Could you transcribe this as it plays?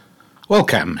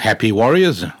Welcome, happy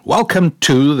warriors. Welcome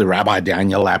to the Rabbi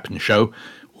Daniel Lapin Show,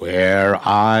 where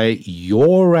I,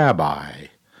 your rabbi,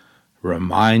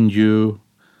 remind you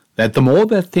that the more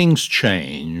that things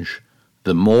change,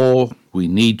 the more we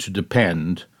need to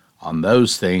depend on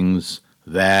those things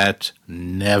that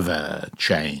never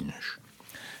change.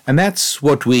 And that's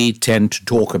what we tend to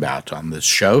talk about on this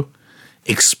show,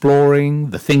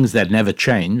 exploring the things that never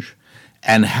change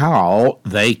and how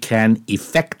they can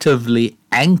effectively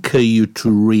anchor you to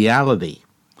reality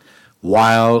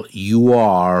while you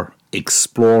are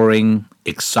exploring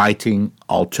exciting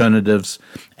alternatives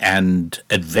and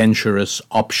adventurous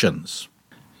options.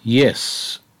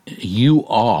 Yes, you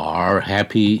are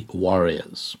happy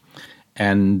warriors.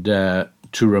 And to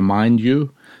remind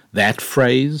you, that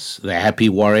phrase, the happy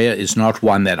warrior, is not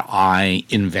one that I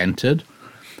invented.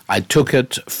 I took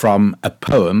it from a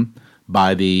poem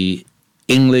by the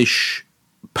English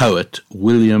poet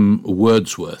William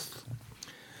Wordsworth.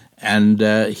 And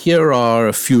here are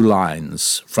a few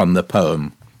lines from the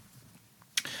poem.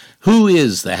 Who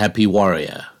is the happy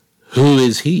warrior? Who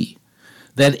is he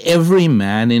that every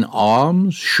man in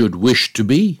arms should wish to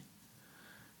be?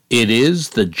 It is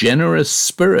the generous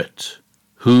spirit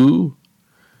who,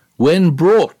 when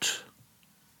brought,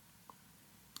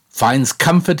 finds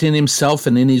comfort in himself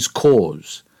and in his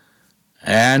cause,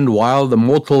 and while the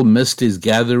mortal mist is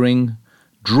gathering,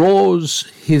 draws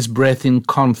his breath in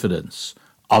confidence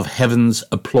of heaven's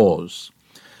applause.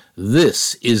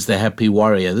 This is the happy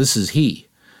warrior, this is he,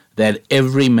 that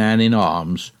every man in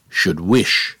arms should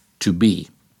wish to be.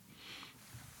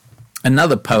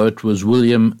 Another poet was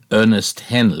William Ernest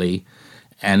Henley,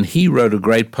 and he wrote a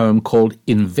great poem called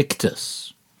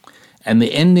Invictus. And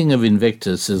the ending of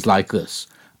Invictus is like this: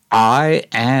 I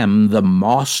am the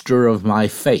master of my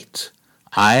fate.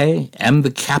 I am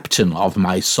the captain of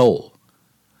my soul.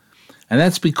 And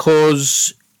that's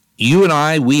because you and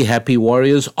I, we happy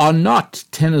warriors, are not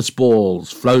tennis balls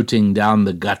floating down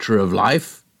the gutter of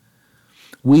life.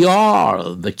 We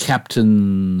are the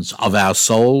captains of our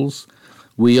souls.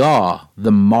 We are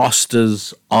the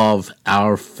masters of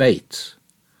our fate.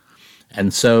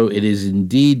 And so it is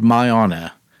indeed my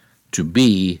honor to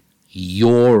be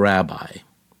your rabbi.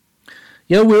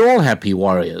 Yeah, we're all happy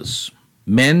warriors,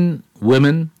 men,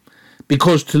 women,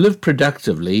 because to live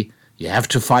productively, you have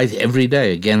to fight every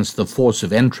day against the force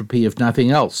of entropy, if nothing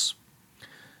else.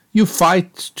 You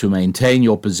fight to maintain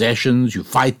your possessions, you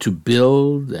fight to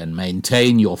build and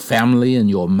maintain your family and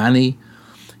your money,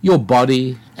 your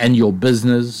body and your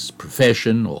business,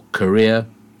 profession, or career.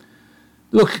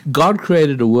 Look, God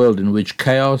created a world in which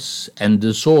chaos and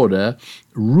disorder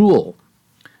rule.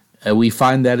 We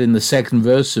find that in the second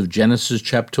verse of Genesis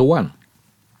chapter 1.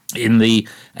 In the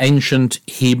ancient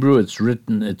Hebrew, it's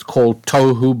called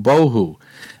tohu bohu,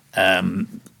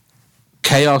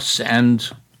 chaos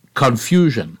and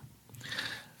confusion.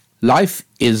 Life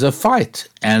is a fight,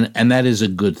 and that is a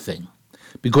good thing.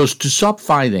 Because to stop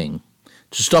fighting,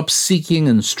 to stop seeking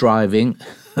and striving,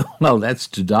 well, that's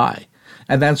to die.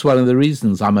 And that's one of the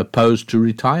reasons I'm opposed to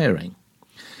retiring.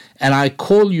 And I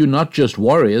call you not just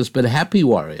warriors, but happy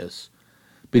warriors.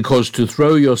 Because to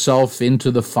throw yourself into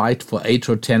the fight for 8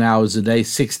 or 10 hours a day,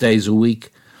 6 days a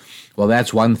week, well,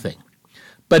 that's one thing.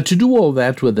 But to do all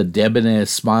that with a debonair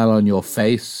smile on your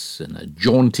face and a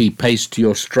jaunty pace to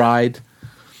your stride,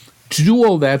 to do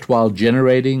all that while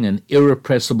generating an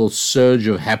irrepressible surge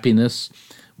of happiness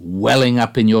welling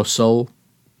up in your soul,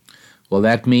 well,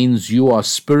 that means you are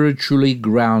spiritually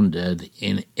grounded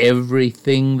in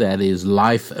everything that is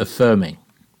life-affirming.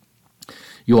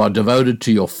 You are devoted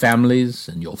to your families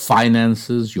and your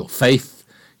finances, your faith,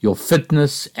 your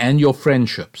fitness, and your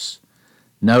friendships,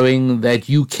 knowing that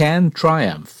you can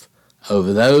triumph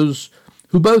over those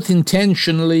who both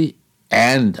intentionally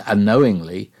and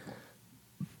unknowingly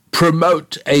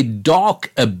promote a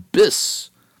dark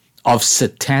abyss of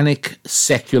satanic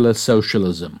secular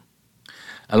socialism,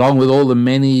 along with all the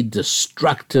many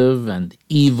destructive and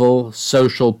evil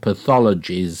social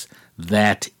pathologies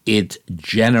that it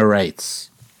generates.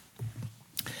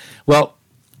 Well,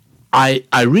 I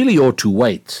really ought to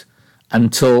wait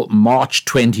until March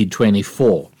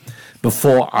 2024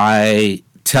 before I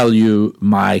tell you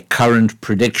my current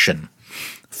prediction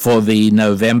for the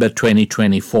November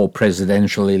 2024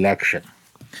 presidential election.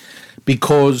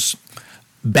 Because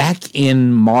back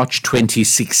in March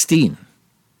 2016,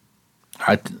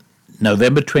 right,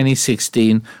 November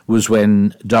 2016 was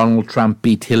when Donald Trump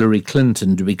beat Hillary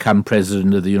Clinton to become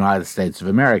president of the United States of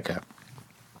America.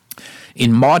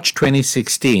 In March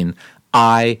 2016,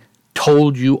 I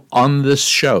told you on this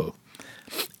show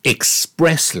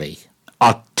expressly,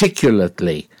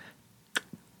 articulately,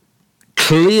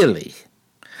 clearly,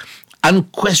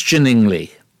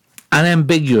 Unquestioningly,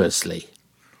 unambiguously,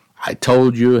 I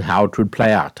told you how it would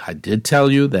play out. I did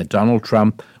tell you that Donald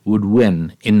Trump would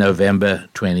win in November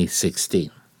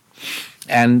 2016.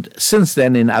 And since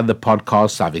then, in other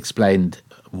podcasts, I've explained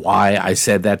why I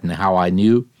said that and how I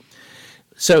knew.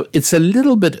 So it's a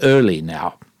little bit early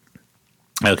now.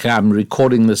 Okay, I'm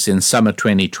recording this in summer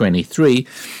 2023,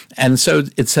 and so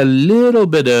it's a little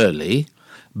bit early,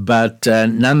 but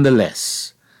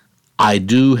nonetheless, I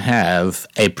do have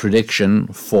a prediction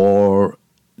for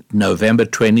November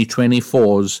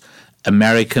 2024's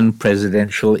American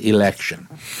presidential election.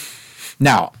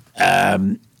 Now,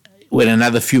 when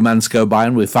another few months go by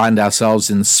and we find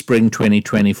ourselves in spring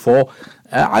 2024,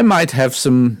 I might have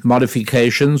some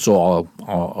modifications or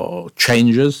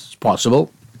changes, it's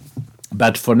possible.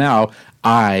 But for now,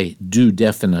 I do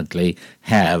definitely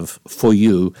have for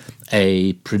you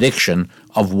a prediction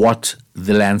of what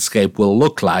the landscape will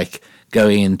look like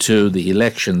going into the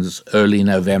elections early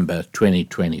November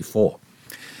 2024.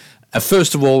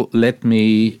 First of all, let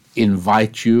me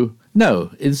invite you.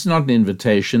 No, it's not an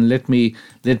invitation. Let me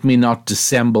not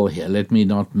dissemble here. Let me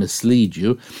not mislead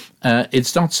you.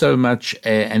 It's not so much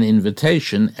an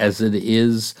invitation as it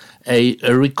is a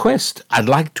request. I'd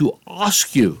like to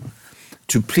ask you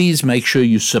to please make sure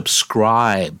you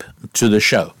subscribe to the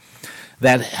show.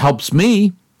 That helps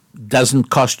me, doesn't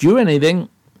cost you anything,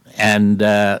 and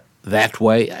that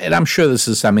way, and I'm sure this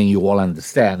is something you all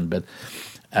understand, but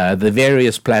the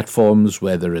various platforms,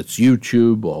 whether it's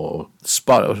YouTube or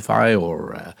Spotify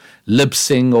or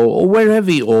Libsyn or wherever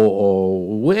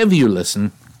you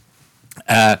listen,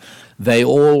 they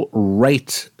all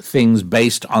rate things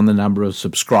based on the number of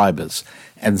subscribers.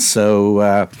 And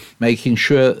so making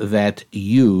sure that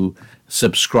you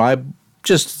subscribe,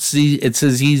 it's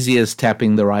as easy as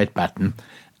tapping the right button.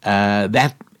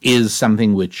 That is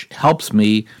something which helps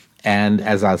me, and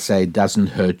as I say, doesn't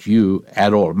hurt you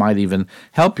at all. It might even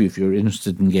help you if you're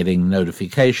interested in getting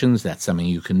notifications. That's something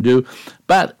you can do.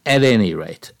 But at any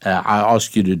rate, I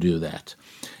ask you to do that.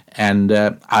 And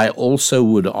I also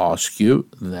would ask you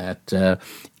that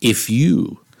if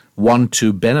you want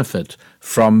to benefit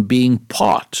from being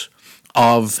part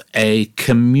of a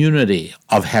community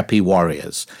of happy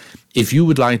warriors, if you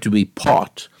would like to be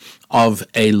part of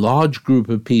a large group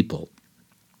of people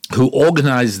who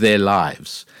organize their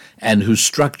lives and who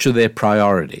structure their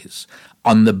priorities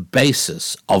on the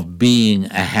basis of being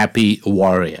a happy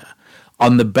warrior,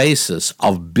 on the basis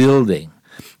of building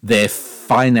their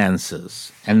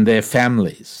finances and their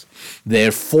families,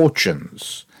 their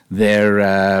fortunes,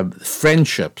 their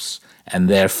friendships, and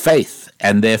their faith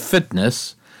and their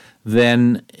fitness,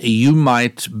 then you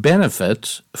might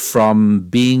benefit from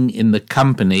being in the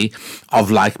company of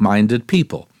like-minded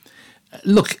people.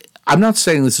 Look, I'm not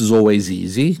saying this is always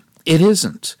easy. It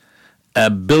isn't.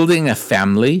 Building a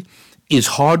family is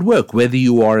hard work, whether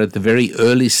you are at the very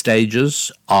early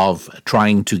stages of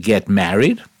trying to get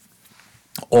married,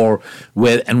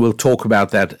 and we'll talk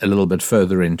about that a little bit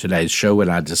further in today's show when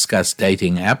I discuss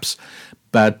dating apps.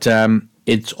 But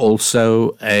it's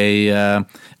also a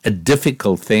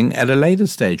difficult thing at a later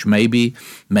stage. Maybe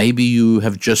you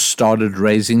have just started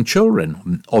raising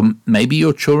children, or maybe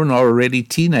your children are already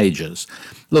teenagers.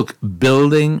 Look,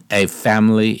 building a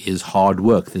family is hard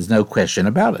work. There's no question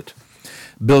about it.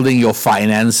 Building your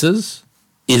finances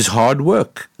is hard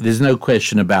work. There's no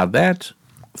question about that.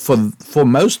 For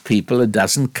most people, it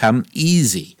doesn't come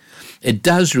easy. It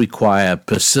does require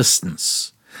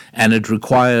persistence, and it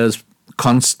requires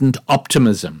constant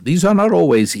optimism. These are not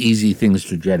always easy things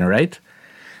to generate.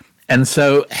 And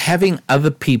so having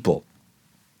other people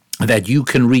that you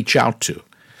can reach out to,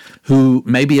 who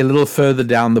may be a little further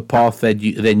down the path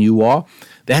than you are,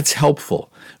 that's helpful.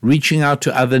 Reaching out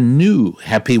to other new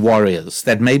happy warriors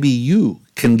that maybe you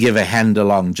can give a hand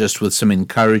along just with some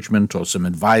encouragement or some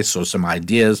advice or some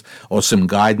ideas or some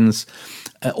guidance.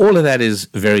 All of that is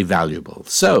very valuable.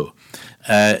 So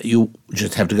you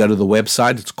just have to go to the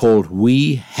website. It's called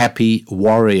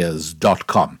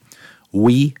WeHappyWarriors.com.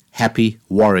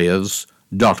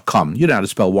 WeHappyWarriors.com. You know how to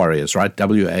spell warriors, right?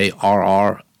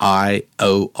 WarriOrs.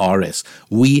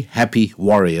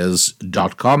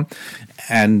 WeHappyWarriors.com.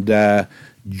 And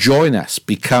join us,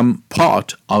 become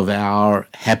part of our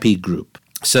happy group.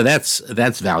 So that's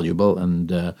valuable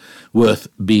and worth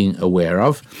being aware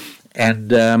of.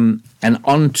 And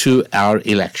on to our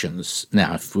elections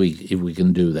now, if we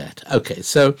can do that. Okay,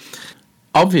 so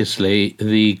obviously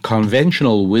the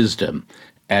conventional wisdom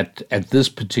at this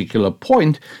particular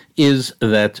point is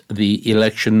that the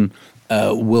election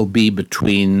will be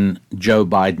between Joe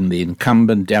Biden, the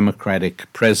incumbent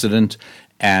Democratic president,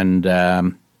 and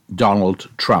Donald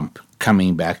Trump,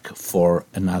 coming back for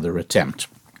another attempt.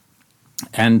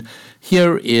 And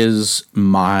here is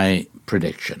my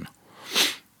prediction.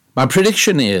 My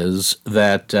prediction is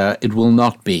that it will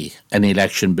not be an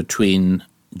election between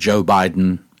Joe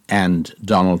Biden and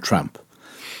Donald Trump.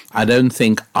 I don't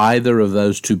think either of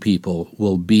those two people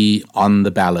will be on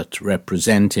the ballot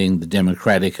representing the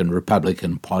Democratic and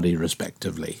Republican Party,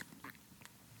 respectively.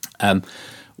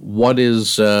 What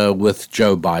is with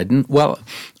Joe Biden? Well,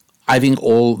 I think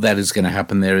all that is going to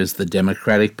happen there is the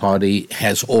Democratic Party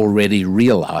has already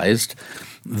realized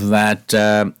that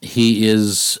he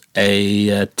is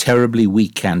a terribly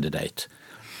weak candidate.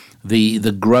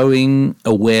 The growing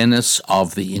awareness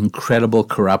of the incredible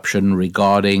corruption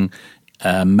regarding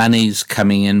monies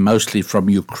coming in mostly from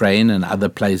Ukraine and other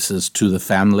places to the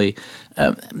family,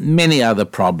 many other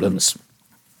problems,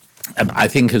 I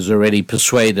think has already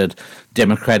persuaded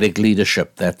Democratic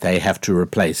leadership that they have to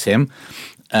replace him.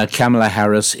 Kamala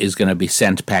Harris is going to be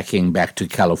sent packing back to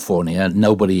California.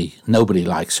 Nobody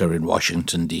likes her in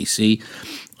Washington, D.C.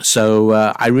 So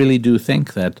I really do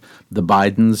think that the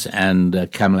Bidens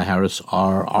and Kamala Harris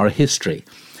are history.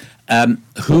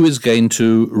 Who is going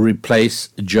to replace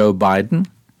Joe Biden?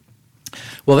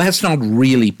 Well, that's not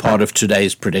really part of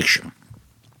today's prediction.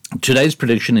 Today's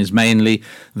prediction is mainly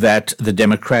that the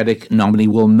Democratic nominee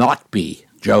will not be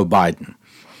Joe Biden.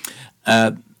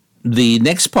 The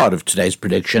next part of today's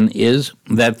prediction is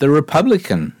that the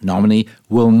Republican nominee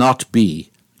will not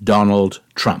be Donald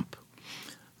Trump.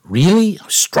 Really?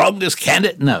 Strongest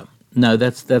candidate? No,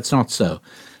 that's not so.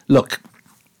 Look,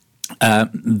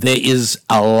 there is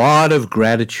a lot of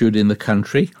gratitude in the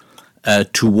country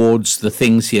towards the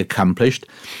things he accomplished.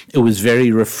 It was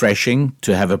very refreshing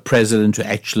to have a president who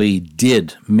actually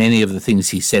did many of the things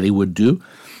he said he would do.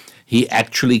 He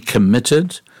actually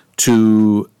committed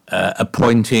to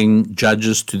appointing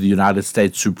judges to the United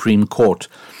States Supreme Court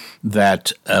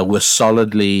that were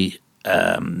solidly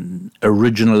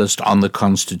originalist on the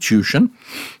Constitution,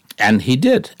 and he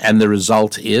did. And the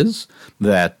result is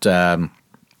that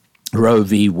Roe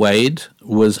v. Wade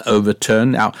was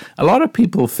overturned. Now, a lot of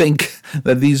people think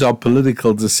that these are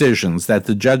political decisions, that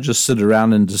the judges sit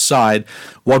around and decide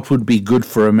what would be good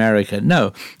for America.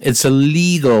 No, it's a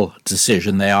legal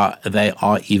decision. They are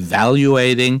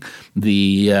evaluating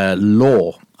the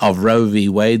law of Roe v.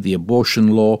 Wade, the abortion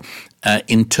law,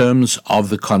 in terms of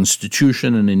the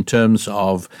Constitution and in terms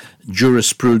of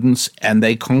jurisprudence, and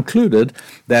they concluded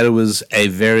that it was a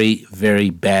very, very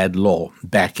bad law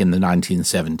back in the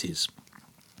 1970s.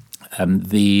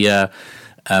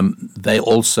 They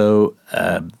also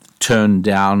turned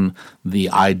down the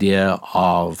idea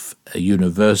of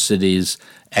universities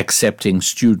accepting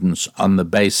students on the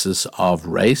basis of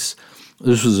race.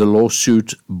 This was a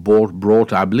lawsuit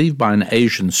brought, I believe, by an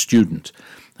Asian student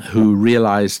who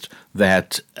realized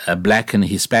that black and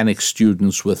Hispanic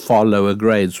students with far lower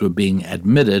grades were being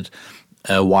admitted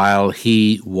while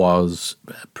he was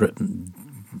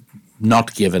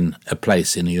not given a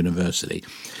place in a university.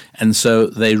 And so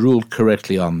they ruled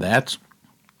correctly on that,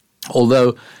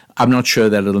 although I'm not sure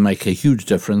that it'll make a huge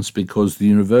difference because the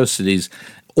universities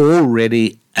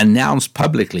already announced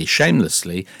publicly,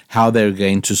 shamelessly, how they're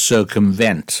going to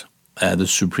circumvent the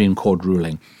Supreme Court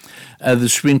ruling. The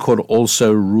Supreme Court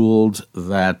also ruled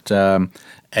that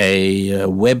a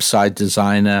website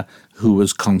designer who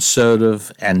was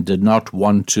conservative and did not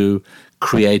want to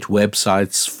create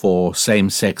websites for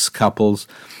same-sex couples,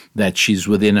 that she's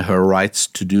within her rights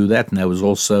to do that, and there was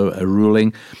also a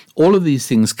ruling. All of these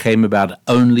things came about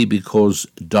only because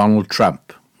Donald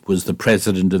Trump was the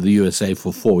president of the USA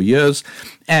for 4 years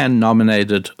and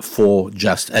nominated for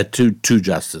two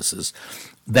justices.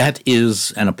 That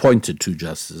is an appointed two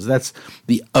justices. That's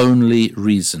the only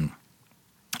reason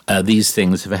these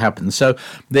things have happened. So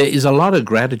there is a lot of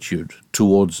gratitude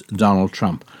towards Donald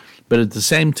Trump. But at the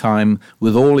same time,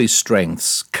 with all his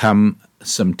strengths come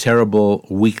some terrible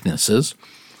weaknesses.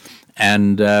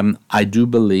 And I do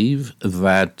believe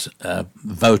that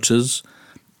voters,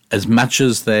 as much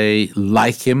as they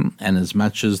like him and as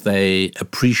much as they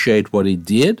appreciate what he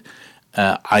did,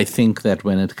 I think that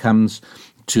when it comes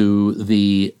to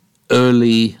the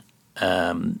early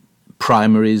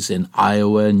primaries in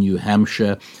Iowa, New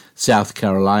Hampshire, South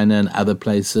Carolina, and other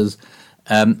places,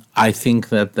 I think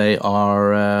that they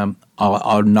are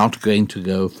not going to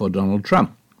go for Donald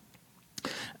Trump.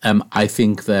 I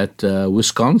think that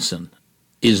Wisconsin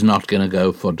is not going to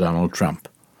go for Donald Trump.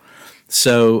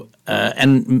 So,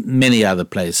 and many other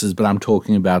places, but I'm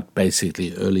talking about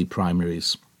basically early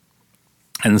primaries.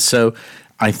 And so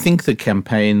I think the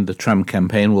Trump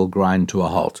campaign will grind to a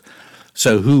halt.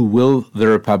 So who will the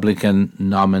Republican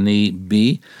nominee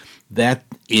be? That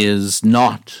is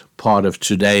not part of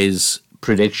today's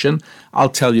prediction. I'll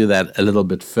tell you that a little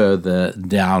bit further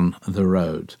down the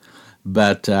road.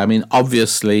 But,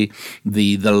 obviously,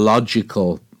 the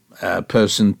logical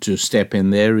person to step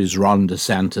in there is Ron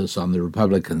DeSantis on the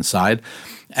Republican side,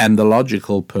 and the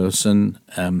logical person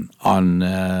on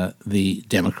the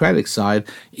Democratic side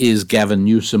is Gavin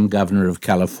Newsom, governor of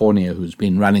California, who's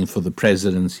been running for the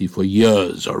presidency for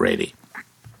years already.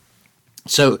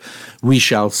 So we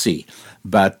shall see.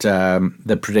 But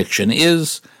the prediction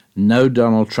is no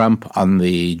Donald Trump on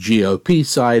the GOP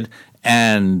side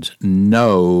and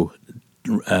no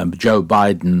Joe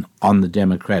Biden on the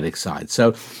Democratic side.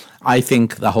 So I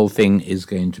think the whole thing is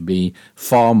going to be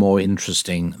far more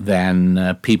interesting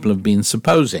than people have been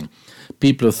supposing.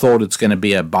 People have thought it's going to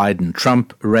be a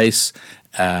Biden-Trump race.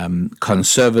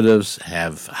 Conservatives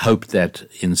have hoped that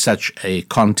in such a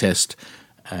contest,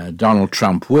 Donald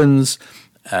Trump wins.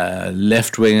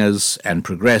 Left-wingers and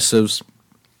progressives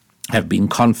have been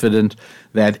confident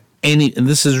that and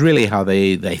this is really how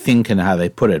they think and how they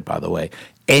put it, by the way,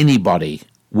 anybody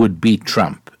would beat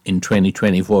Trump in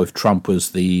 2024 if Trump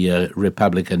was the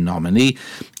Republican nominee.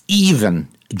 Even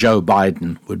Joe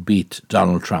Biden would beat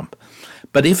Donald Trump.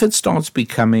 But if it starts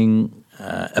becoming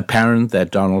apparent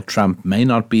that Donald Trump may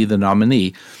not be the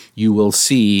nominee, you will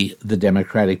see the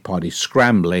Democratic Party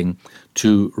scrambling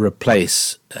to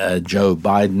replace Joe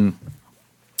Biden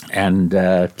and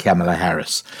Kamala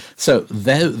Harris. So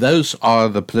those are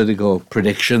the political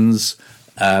predictions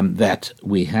that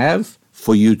we have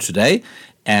for you today,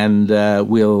 and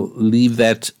we'll leave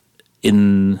that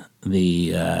in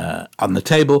the on the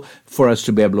table for us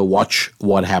to be able to watch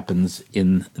what happens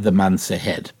in the months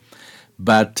ahead.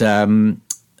 But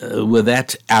with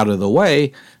that out of the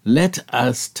way, let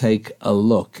us take a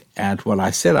look at what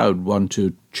I said I would want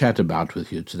to chat about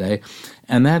with you today,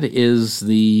 and that is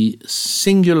the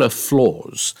singular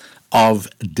flaws of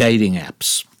dating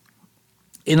apps.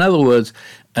 In other words,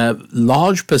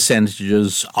 large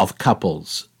percentages of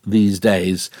couples these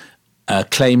days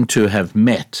claim to have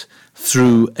met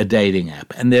through a dating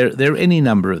app, and there are any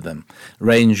number of them,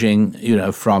 ranging,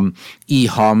 from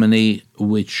eHarmony,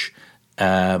 which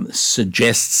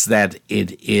suggests that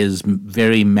it is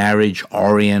very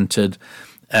marriage-oriented,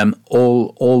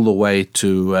 all the way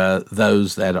to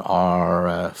those that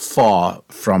are far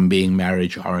from being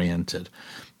marriage-oriented,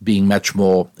 being much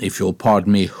more, if you'll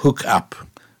pardon me,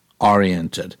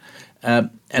 hook-up-oriented.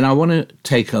 And I want to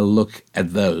take a look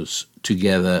at those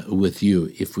together with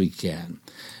you, if we can.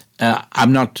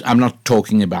 I'm not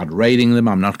talking about rating them.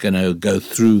 I'm not going to go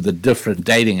through the different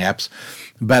dating apps,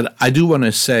 but I do want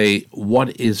to say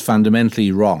what is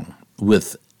fundamentally wrong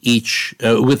with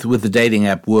with the dating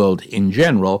app world in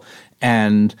general,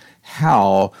 and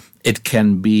how it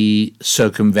can be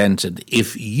circumvented.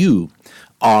 If you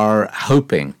are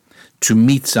hoping to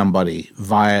meet somebody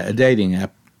via a dating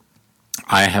app,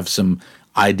 I have some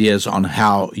ideas on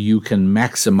how you can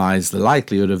maximize the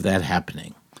likelihood of that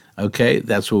happening. Okay,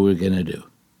 that's what we're going to do.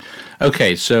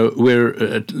 Okay, so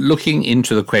we're looking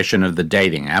into the question of the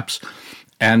dating apps,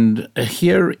 and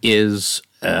here is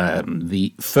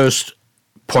the first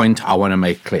point I want to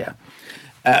make clear.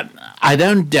 I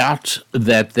don't doubt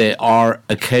that there are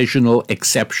occasional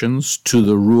exceptions to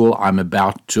the rule I'm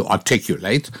about to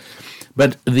articulate,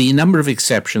 but the number of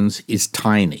exceptions is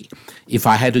tiny. If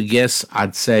I had to guess,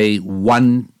 I'd say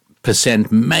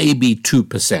 1%, maybe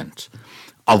 2%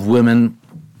 of women,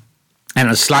 and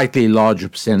a slightly larger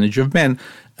percentage of men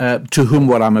to whom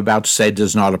what I'm about to say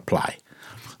does not apply.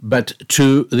 But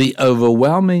to the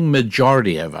overwhelming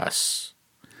majority of us,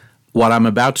 what I'm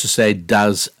about to say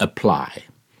does apply.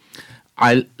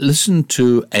 I listened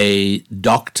to a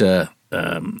doctor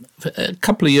a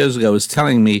couple of years ago was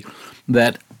telling me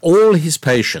that all his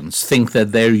patients think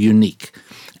that they're unique,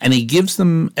 and he gives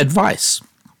them advice.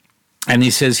 And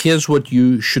he says, here's what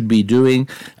you should be doing.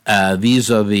 These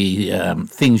are the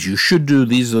things you should do.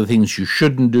 These are the things you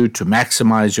shouldn't do to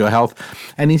maximize your health.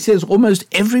 And he says almost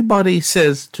everybody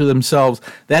says to themselves,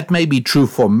 that may be true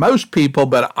for most people,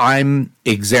 but I'm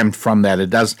exempt from that. It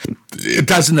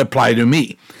doesn't apply to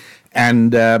me.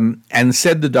 And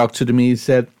said the doctor to me, he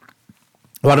said,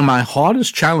 one of my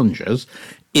hardest challenges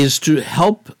is to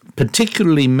help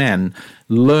particularly men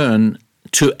learn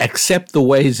to accept the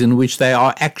ways in which they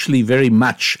are actually very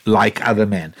much like other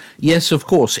men. Yes, of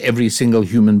course, every single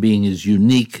human being is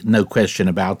unique, no question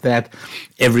about that.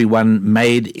 Everyone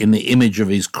made in the image of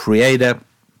his creator,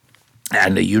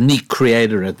 and a unique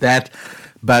creator at that.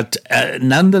 But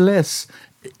nonetheless,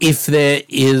 if there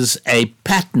is a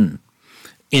pattern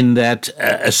in that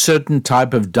a certain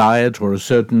type of diet or a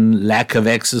certain lack of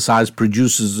exercise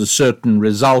produces a certain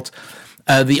result,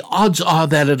 the odds are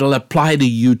that it'll apply to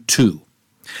you too.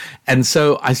 And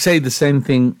so I say the same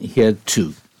thing here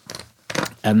too.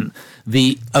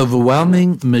 The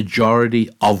overwhelming majority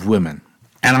of women,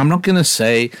 and I'm not going to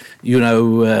say,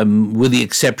 with the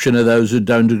exception of those who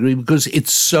don't agree, because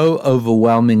it's so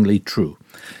overwhelmingly true.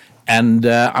 And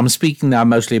I'm speaking now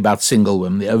mostly about single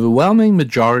women. The overwhelming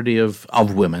majority of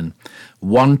women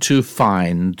want to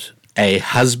find a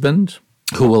husband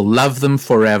who will love them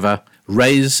forever,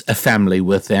 raise a family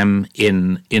with them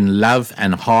in love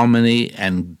and harmony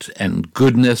and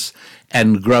goodness,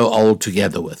 and grow old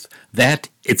together with. That,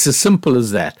 it's as simple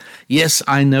as that. Yes,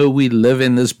 I know we live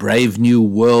in this brave new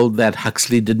world that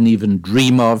Huxley didn't even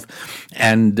dream of,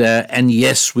 and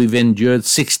yes, we've endured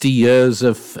 60 years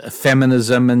of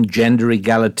feminism and gender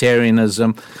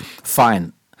egalitarianism.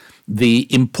 Fine.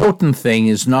 The important thing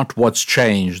is not what's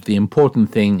changed. The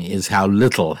important thing is how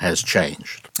little has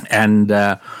changed. And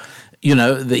the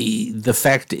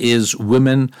fact is,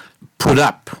 women put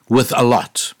up with a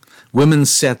lot. Women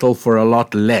settle for a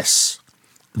lot less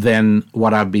than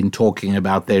what I've been talking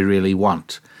about they really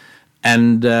want.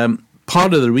 And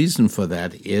part of the reason for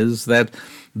that is that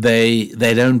they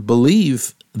don't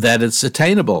believe that it's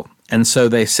attainable. And so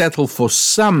they settle for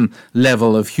some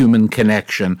level of human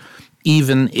connection,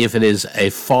 even if it is a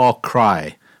far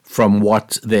cry from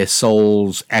what their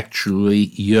souls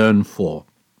actually yearn for.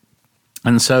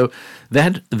 And so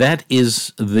that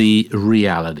is the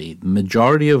reality. The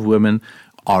majority of women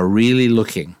are really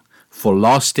looking for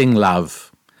lasting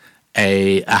love,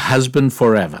 a husband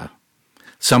forever,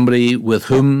 somebody with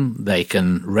whom they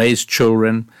can raise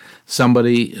children,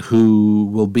 somebody who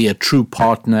will be a true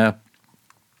partner,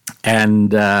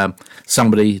 and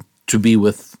somebody to be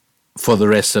with for the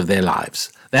rest of their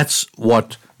lives. That's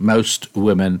what most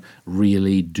women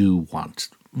really do want,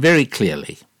 very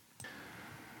clearly.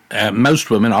 Most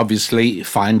women obviously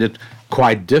find it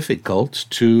quite difficult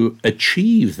to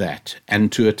achieve that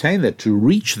and to attain that, to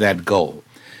reach that goal.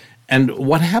 And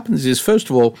what happens is, first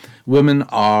of all, women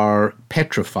are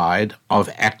petrified of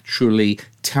actually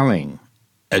telling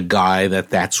a guy that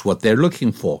that's what they're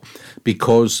looking for,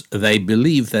 because they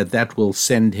believe that that will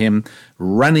send him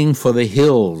running for the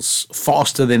hills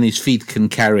faster than his feet can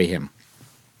carry him.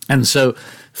 And so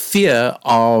fear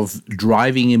of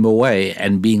driving him away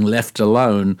and being left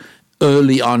alone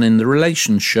early on in the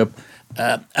relationship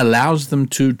allows them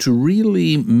to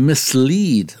really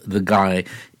mislead the guy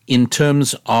in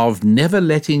terms of never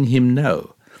letting him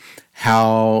know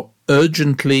how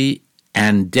urgently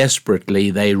and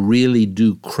desperately they really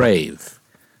do crave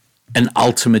an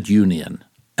ultimate union,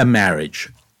 a marriage,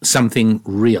 something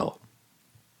real.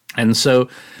 And so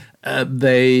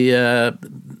they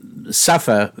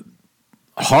suffer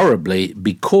horribly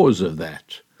because of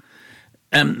that.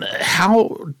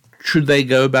 How should they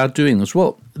go about doing this?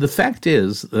 Well, the fact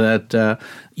is that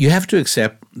you have to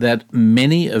accept that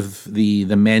many of the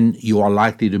men you are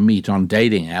likely to meet on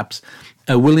dating apps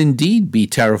will indeed be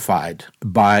terrified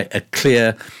by a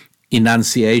clear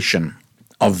enunciation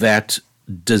of that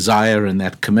desire and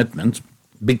that commitment,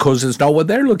 because it's not what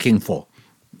they're looking for.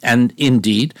 And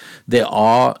indeed, there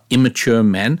are immature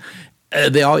men.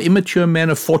 There are immature men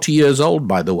of 40 years old,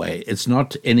 by the way. It's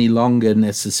not any longer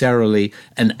necessarily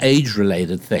an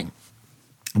age-related thing.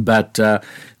 But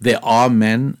there are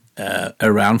men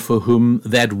around for whom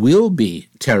that will be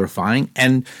terrifying,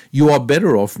 and you are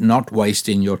better off not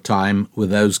wasting your time with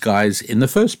those guys in the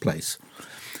first place.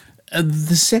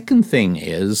 The second thing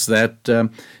is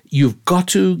that you've got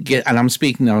to get, and I'm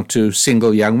speaking now to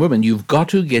single young women, you've got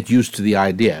to get used to the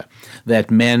idea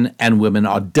that men and women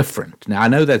are different. Now, I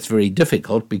know that's very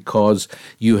difficult because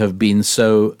you have been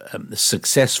so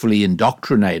successfully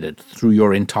indoctrinated through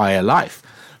your entire life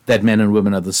that men and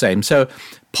women are the same. So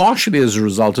partially as a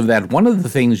result of that, one of the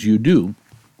things you do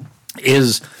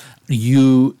is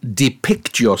you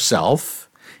depict yourself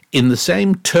in the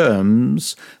same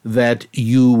terms that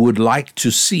you would like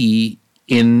to see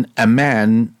in a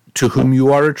man to whom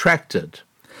you are attracted.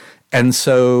 And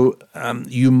so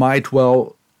you might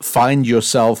well find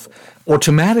yourself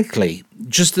automatically,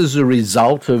 just as a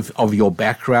result of your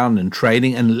background and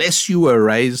training, unless you were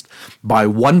raised by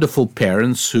wonderful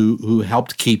parents who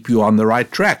helped keep you on the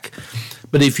right track.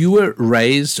 But if you were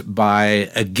raised by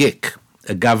a GIC,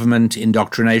 a government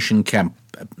indoctrination camp,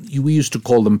 we used to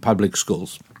call them public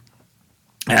schools,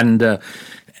 and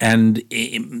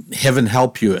heaven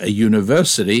help you, a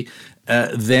university,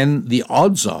 then the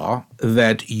odds are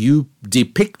that you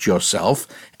depict yourself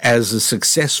as a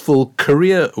successful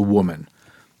career woman,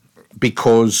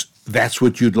 because that's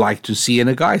what you'd like to see in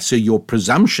a guy. So your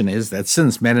presumption is that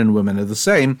since men and women are the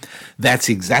same, that's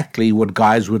exactly what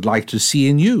guys would like to see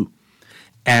in you.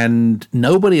 And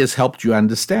nobody has helped you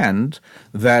understand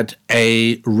that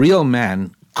a real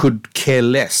man could care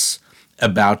less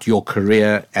about your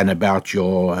career and about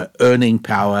your earning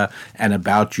power and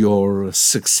about your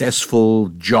successful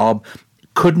job.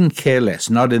 Couldn't care less,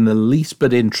 not in the least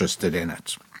bit interested in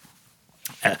it.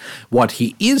 What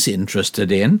he is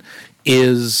interested in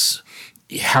is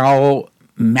how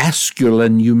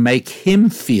masculine you make him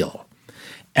feel.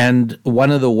 And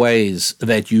one of the ways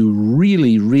that you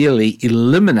really, really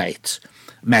eliminate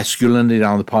masculinity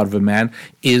on the part of a man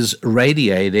is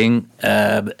radiating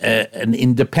an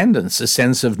independence, a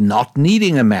sense of not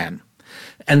needing a man.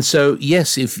 And so,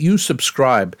 yes, if you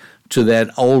subscribe to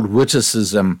that old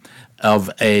witticism of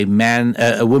a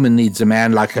woman needs a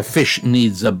man like a fish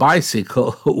needs a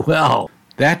bicycle, well,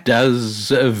 that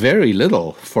does very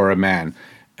little for a man.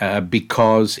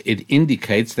 Because it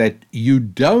indicates that you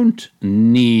don't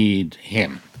need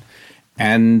him.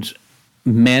 And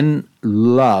men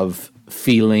love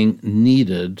feeling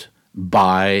needed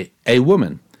by a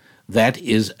woman. That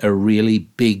is a really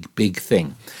big, big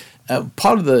thing.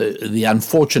 Part of the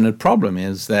unfortunate problem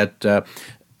is that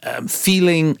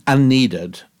feeling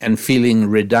unneeded and feeling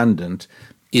redundant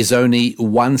is only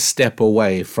one step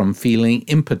away from feeling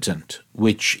impotent,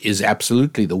 which is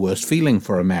absolutely the worst feeling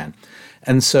for a man.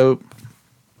 And so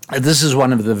this is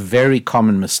one of the very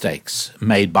common mistakes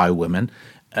made by women,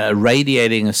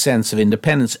 radiating a sense of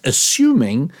independence,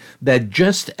 assuming that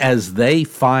just as they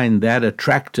find that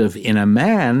attractive in a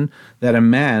man, that a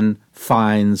man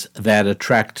finds that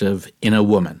attractive in a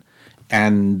woman.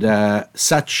 And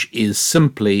such is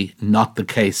simply not the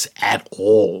case at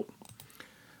all.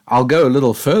 I'll go a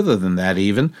little further than that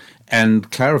even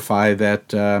and clarify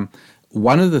that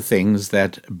one of the things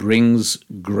that brings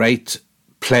great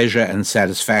pleasure and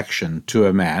satisfaction to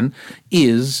a man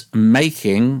is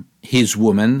making his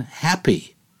woman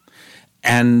happy.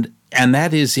 And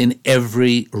that is in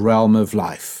every realm of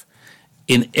life.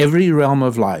 In every realm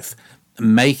of life,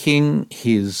 making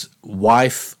his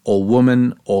wife or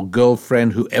woman or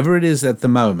girlfriend, whoever it is at the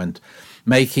moment,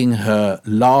 making her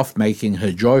laugh, making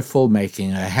her joyful,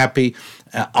 making her happy,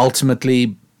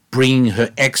 ultimately bringing her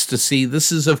ecstasy.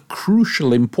 This is of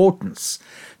crucial importance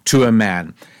to a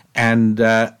man. And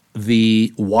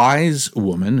the wise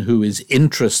woman who is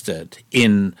interested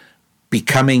in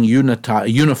becoming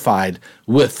unified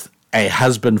with a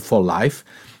husband for life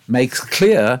makes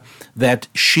clear that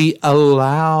she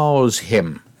allows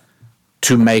him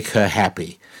to make her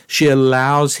happy. She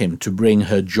allows him to bring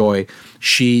her joy.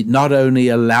 She not only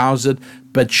allows it,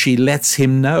 but she lets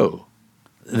him know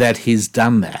that he's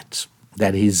done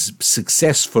that he's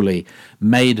successfully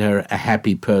made her a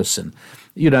happy person.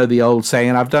 You know, the old saying,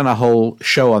 and I've done a whole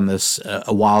show on this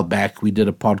a while back. We did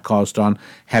a podcast on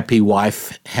happy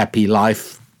wife, happy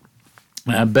life.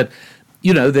 But,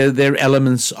 you know, there are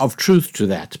elements of truth to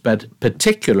that. But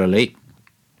particularly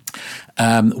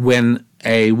when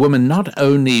a woman not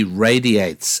only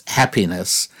radiates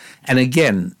happiness, and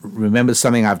again, remember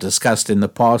something I've discussed in the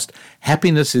past,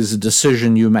 happiness is a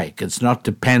decision you make. It's not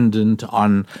dependent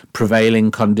on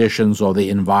prevailing conditions or the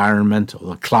environment or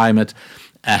the climate.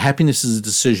 Happiness is a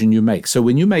decision you make. So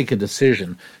when you make a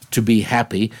decision to be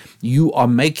happy, you are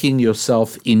making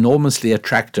yourself enormously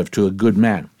attractive to a good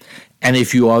man. And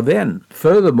if you are then,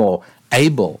 furthermore,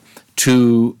 able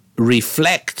to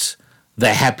reflect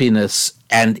the happiness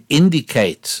and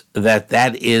indicate that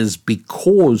that is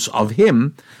because of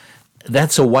him,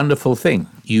 that's a wonderful thing.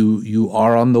 You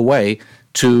are on the way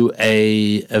to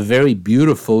a very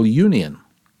beautiful union.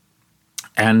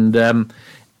 And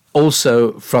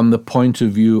also from the point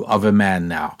of view of a man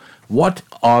now, what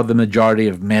are the majority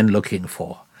of men looking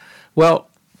for? Well,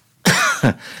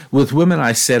 with women,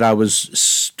 I said I was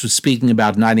speaking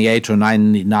about 98 or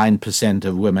 99%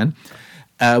 of women.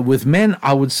 With men,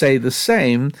 I would say the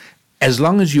same, as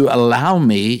long as you allow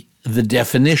me the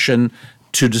definition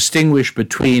to distinguish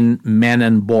between men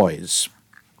and boys.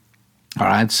 All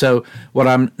right, so what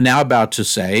I'm now about to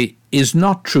say is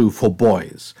not true for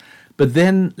boys. But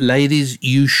then, ladies,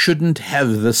 you shouldn't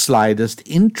have the slightest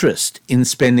interest in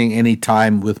spending any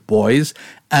time with boys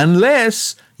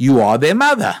unless you are their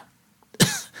mother.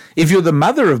 If you're the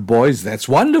mother of boys, that's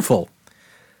wonderful.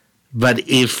 But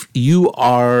if you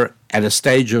are at a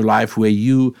stage of life where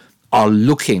you are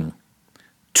looking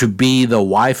to be the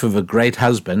wife of a great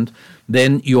husband,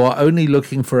 then you are only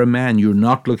looking for a man. You're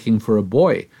not looking for a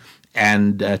boy.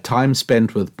 And time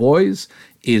spent with boys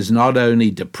is not only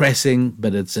depressing,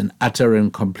 but it's an utter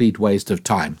and complete waste of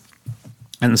time.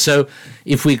 And so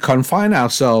if we confine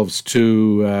ourselves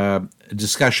to a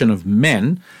discussion of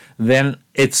men, then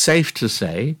it's safe to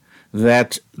say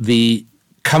that the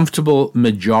comfortable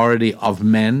majority of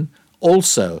men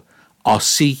also are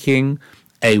seeking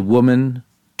a woman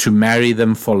to marry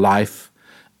them for life,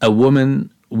 a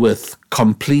woman with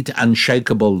complete,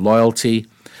 unshakable loyalty,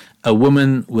 a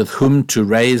woman with whom to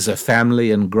raise a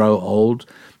family and grow old.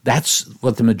 That's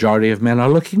what the majority of men are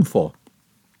looking for.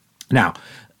 Now,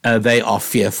 they are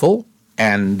fearful,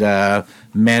 and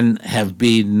men have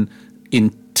been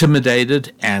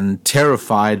intimidated and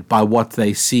terrified by what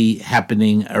they see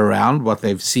happening around, what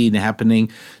they've seen happening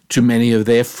to many of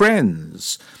their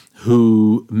friends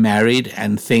who married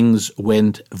and things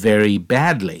went very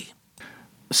badly.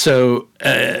 So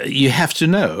you have to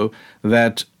know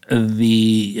that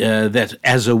that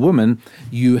as a woman,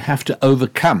 you have to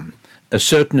overcome a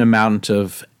certain amount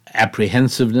of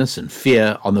apprehensiveness and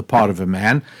fear on the part of a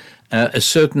man, a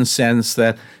certain sense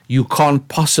that you can't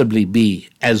possibly be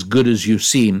as good as you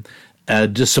seem.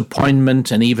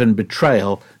 Disappointment and even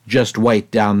betrayal just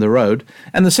wait down the road.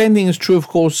 And the same thing is true, of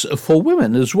course, for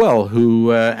women as well,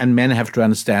 who and men have to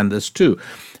understand this too.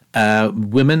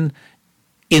 Women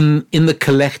in the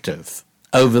collective,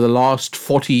 over the last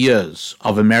 40 years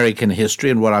of American history,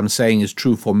 and what I'm saying is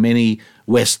true for many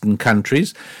Western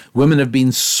countries, women have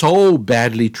been so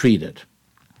badly treated.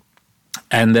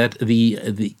 And that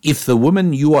if the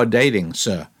woman you are dating,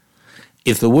 sir,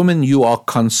 if the woman you are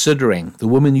considering, the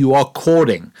woman you are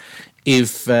courting,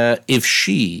 if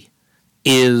she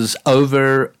is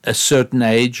over a certain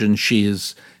age and she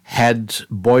has had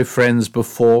boyfriends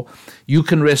before, you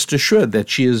can rest assured that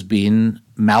she has been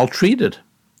maltreated.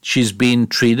 She's been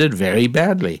treated very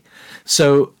badly.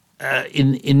 So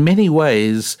in many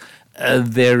ways,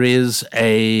 there is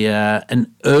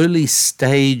an early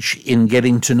stage in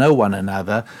getting to know one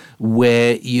another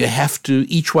where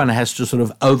each one has to sort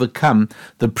of overcome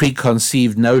the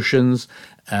preconceived notions,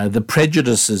 the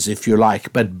prejudices, if you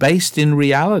like, but based in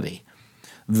reality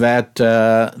that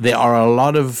there are a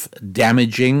lot of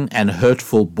damaging and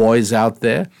hurtful boys out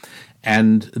there,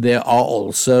 and there are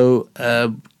also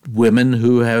women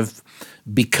who have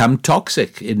become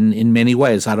toxic in many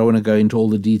ways. I don't want to go into all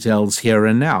the details here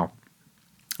and now.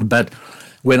 But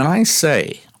when I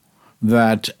say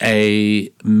that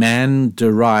a man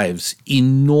derives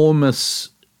enormous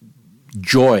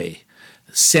joy,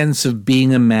 sense of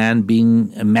being a man,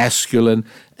 being a masculine,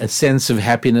 a sense of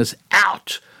happiness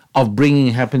out of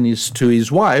bringing happiness to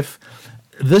his wife,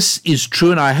 this is true,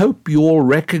 and I hope you all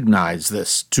recognize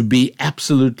this to be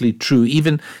absolutely true,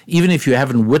 even if you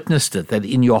haven't witnessed it, that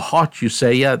in your heart you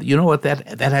say, yeah, you know what,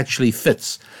 that actually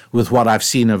fits with what I've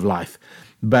seen of life.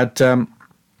 But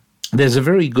there's a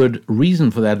very good reason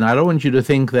for that, and I don't want you to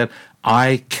think that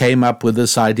I came up with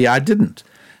this idea. I didn't.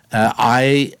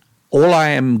 All I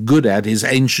am good at is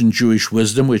ancient Jewish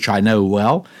wisdom, which I know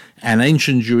well, and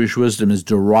ancient Jewish wisdom is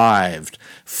derived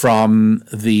from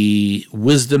the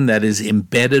wisdom that is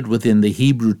embedded within the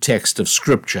Hebrew text of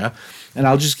Scripture. And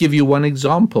I'll just give you one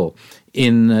example.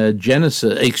 In Deuteronomy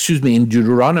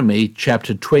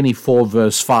chapter 24,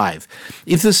 verse 5.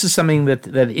 If this is something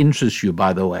that interests you,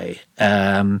 by the way,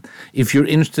 if you're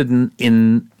interested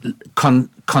in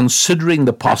considering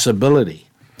the possibility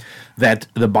that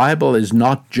the Bible is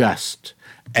not just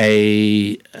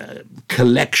a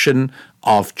collection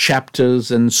of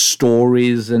chapters and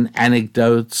stories and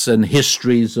anecdotes and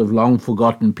histories of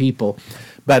long-forgotten people,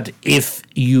 but if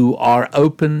you are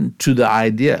open to the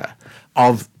idea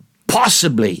of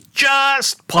possibly,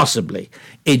 just possibly,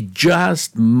 it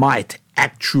just might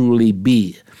actually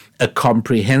be a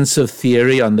comprehensive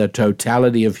theory on the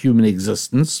totality of human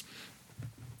existence,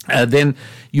 then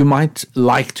you might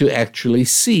like to actually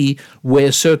see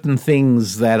where certain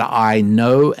things that I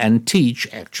know and teach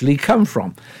actually come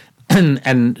from.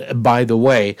 And by the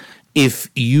way, if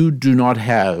you do not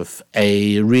have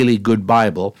a really good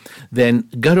Bible, then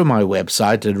go to my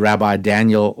website at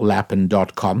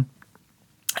rabbidaniellapin.com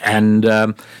and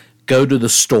go to the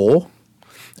store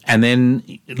and then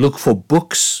look for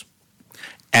books.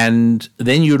 And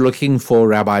then you're looking for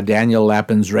Rabbi Daniel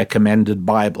Lapin's recommended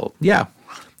Bible. Yeah.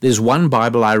 There's one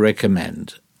Bible I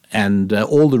recommend, and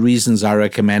all the reasons I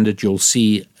recommend it you'll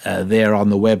see there on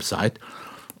the website.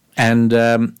 And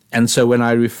so when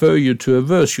I refer you to a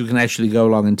verse, you can actually go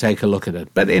along and take a look at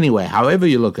it. But anyway, however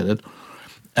you look at it,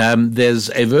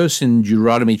 there's a verse in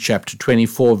Deuteronomy chapter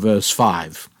 24, verse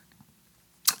 5,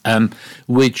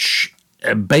 which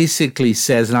basically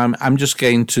says, and I'm just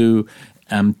going to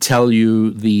tell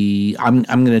you I'm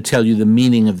going to tell you the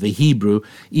meaning of the Hebrew,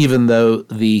 even though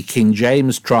the King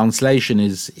James translation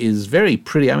is very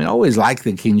pretty. I mean, I always like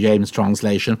the King James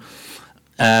translation,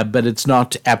 but it's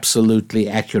not absolutely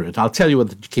accurate. I'll tell you what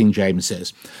the King James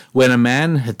says. When a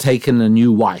man had taken a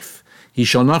new wife, He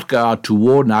shall not go out to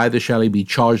war, neither shall he be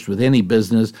charged with any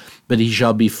business, but he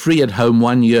shall be free at home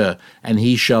 1 year, and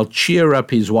he shall cheer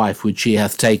up his wife which he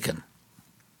hath taken.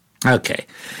 Okay,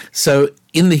 so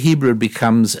in the Hebrew it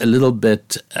becomes a little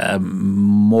bit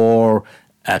more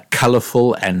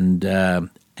colorful and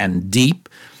deep,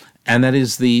 and that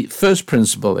is the first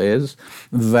principle is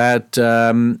that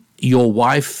your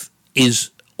wife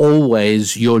is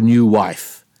always your new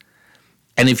wife.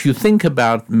 And if you think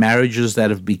about marriages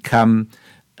that have become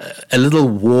a little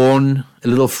worn, a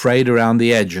little frayed around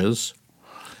the edges,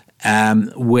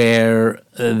 where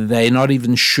they're not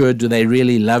even sure do they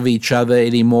really love each other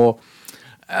anymore.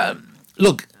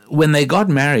 Look, when they got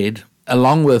married,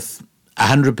 along with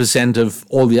 100% of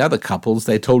all the other couples,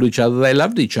 they told each other they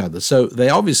loved each other. So they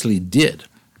obviously did.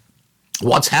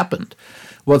 What's happened?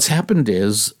 What's happened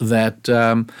is that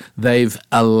they've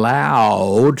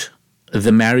allowed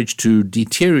the marriage to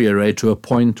deteriorate to a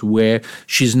point where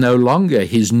she's no longer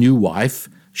his new wife,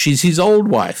 she's his old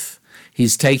wife.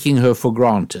 He's taking her for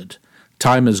granted.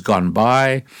 Time has gone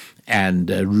by, and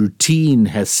routine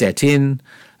has set in.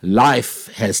 Life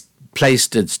has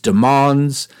placed its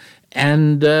demands,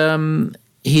 and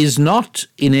he's not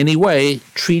in any way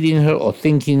treating her or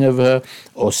thinking of her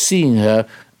or seeing her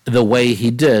the way he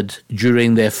did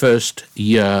during their first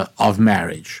year of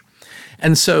marriage.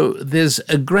 And so there's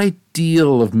a great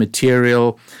deal of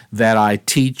material that I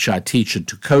teach. I teach it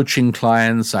to coaching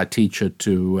clients. I teach it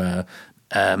to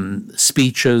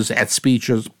speeches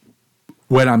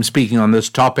when I'm speaking on this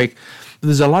topic.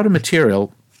 There's a lot of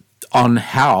material on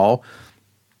how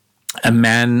a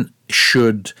man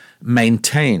should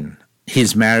maintain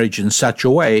his marriage in such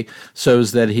a way so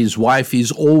as that his wife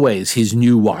is always his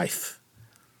new wife.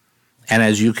 And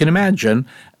as you can imagine,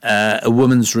 a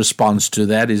woman's response to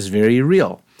that is very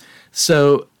real.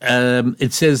 So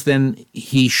it says then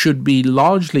he should be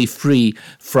largely free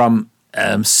from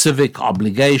civic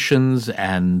obligations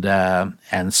and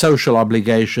social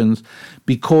obligations,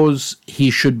 because he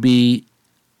should be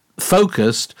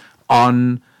focused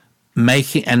on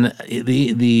making, and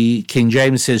the King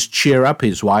James says cheer up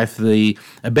his wife. A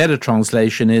better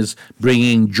translation is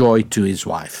bringing joy to his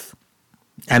wife.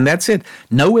 And that's it.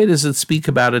 Nowhere does it speak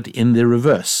about it in the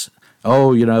reverse.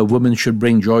 Oh, a woman should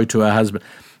bring joy to her husband.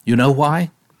 You know why?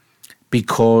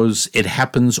 Because it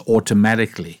happens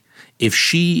automatically. If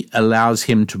she allows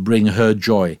him to bring her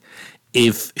joy,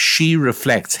 if she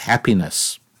reflects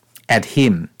happiness at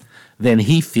him, then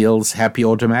he feels happy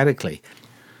automatically.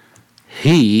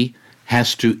 He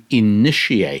has to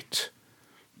initiate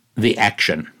the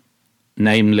action,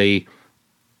 namely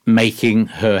making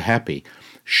her happy.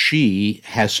 She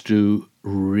has to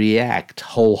react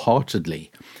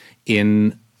wholeheartedly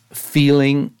in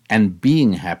feeling and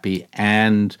being happy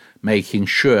and making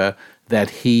sure that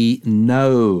he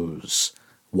knows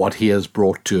what he has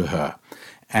brought to her.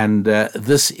 And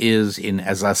this is in,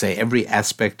 as I say, every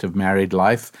aspect of married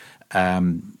life,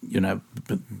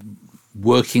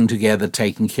 working together,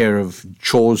 taking care of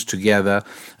chores together,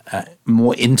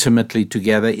 more intimately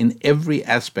together in every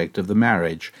aspect of the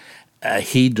marriage.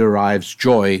 He derives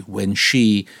joy when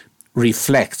she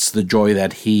reflects the joy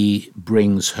that he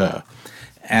brings her.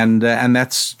 And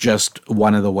that's just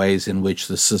one of the ways in which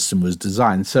the system was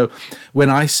designed. So when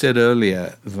I said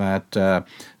earlier that a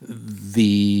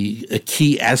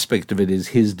key aspect of it is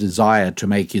his desire to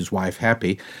make his wife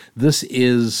happy, this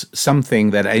is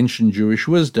something that ancient Jewish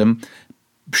wisdom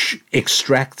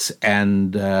extracts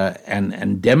and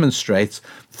demonstrates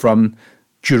from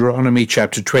Deuteronomy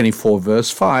chapter 24,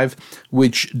 verse 5,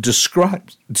 which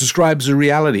describes a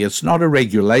reality. It's not a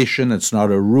regulation, it's not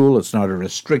a rule, it's not a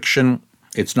restriction,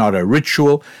 it's not a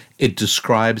ritual. It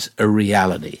describes a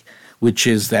reality, which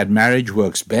is that marriage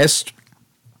works best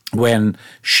when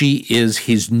she is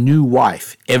his new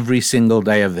wife every single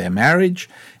day of their marriage,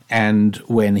 and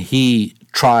when he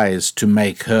tries to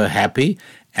make her happy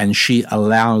and she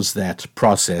allows that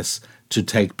process to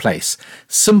take place.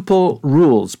 Simple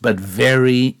rules, but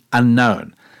very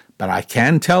unknown. But I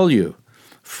can tell you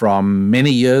from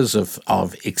many years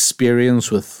of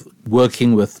experience with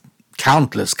working with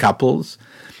countless couples,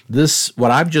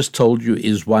 what I've just told you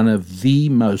is one of the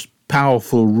most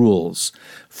powerful rules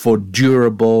for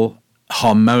durable,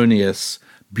 harmonious,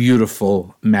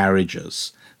 beautiful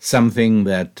marriages. Something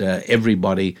that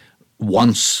everybody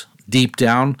wants deep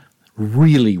down,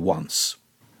 really wants.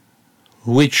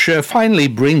 Which finally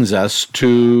brings us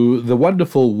to the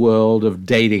wonderful world of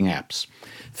dating apps.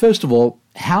 First of all,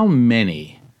 how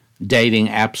many dating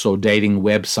apps or dating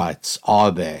websites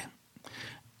are there?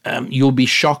 You'll be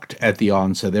shocked at the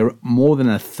answer. There are more than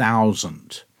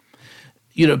 1,000.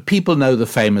 People know the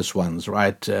famous ones,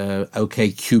 right?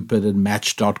 OkCupid and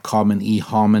Match.com and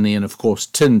eHarmony and, of course,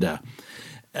 Tinder.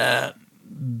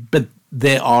 But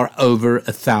there are over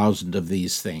 1,000 of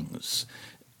these things,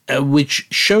 which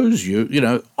shows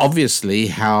you, obviously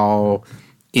how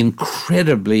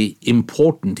incredibly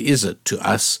important is it to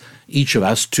us, each of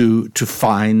us, to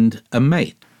find a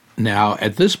mate. Now,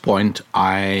 at this point,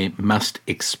 I must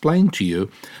explain to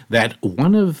you that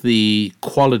one of the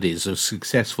qualities of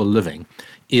successful living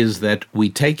is that we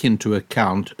take into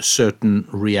account certain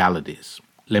realities.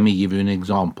 Let me give you an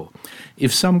example.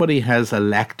 If somebody has a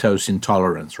lactose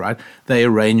intolerance, right, they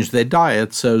arrange their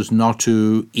diet so as not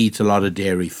to eat a lot of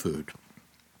dairy food.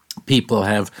 People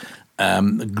have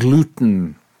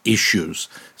gluten issues,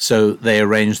 so they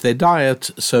arrange their diet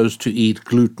so as to eat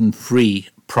gluten-free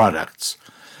products.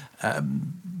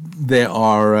 There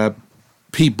are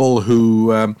people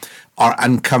who are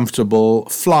uncomfortable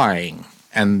flying,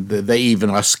 and they even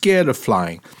are scared of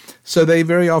flying. So they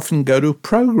very often go to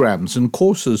programs and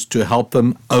courses to help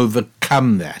them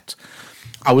overcome that.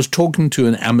 I was talking to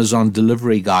an Amazon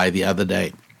delivery guy the other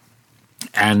day,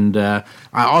 and I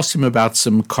asked him about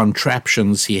some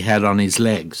contraptions he had on his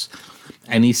legs.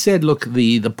 And he said, look,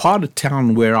 the part of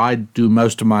town where I do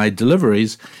most of my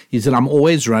deliveries, he said, I'm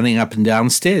always running up and down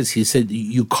stairs. He said,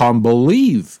 you can't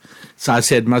believe. So I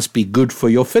said, must be good for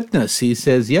your fitness. He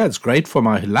says, yeah, it's great for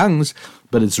my lungs,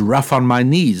 but it's rough on my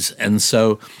knees. And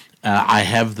so I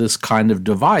have this kind of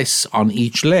device on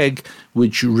each leg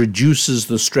which reduces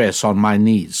the stress on my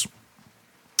knees.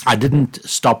 I didn't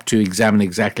stop to examine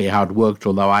exactly how it worked,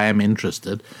 although I am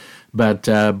interested. But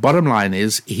bottom line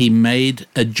is he made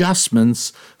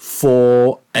adjustments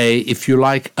for if you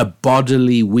like, a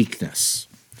bodily weakness.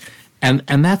 And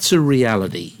that's a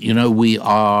reality. We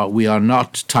are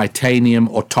not titanium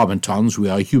automatons. We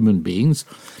are human beings.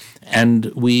 And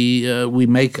we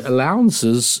make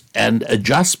allowances and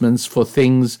adjustments for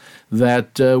things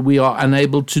that we are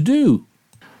unable to do.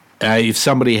 If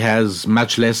somebody has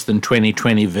much less than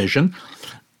 20/20 vision,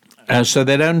 so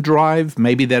they don't drive,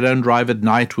 maybe they don't drive at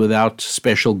night without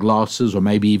special glasses, or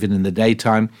maybe even in the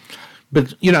daytime.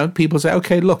 But, people say,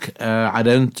 okay, look, I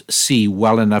don't see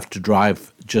well enough to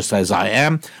drive just as I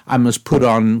am. I must put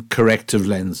on corrective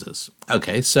lenses.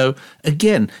 Okay, so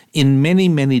again, in many,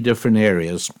 many different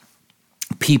areas,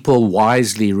 people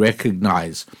wisely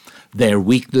recognize their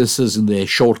weaknesses and their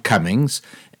shortcomings,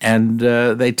 and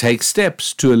they take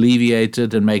steps to alleviate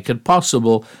it and make it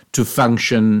possible to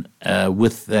function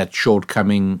with that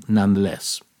shortcoming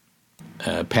nonetheless.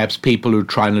 Perhaps people who are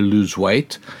trying to lose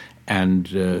weight and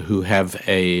who have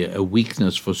a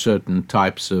weakness for certain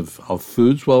types of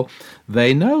foods, well,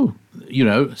 they know,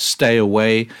 stay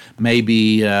away,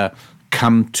 maybe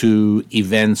come to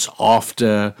events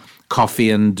after coffee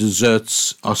and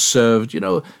desserts are served.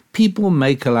 People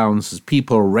make allowances.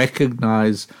 People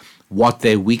recognize what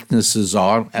their weaknesses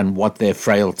are and what their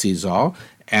frailties are,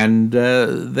 and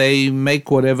they make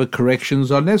whatever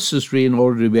corrections are necessary in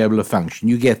order to be able to function.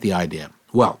 You get the idea.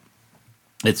 Well,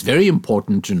 it's very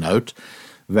important to note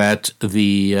that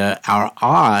our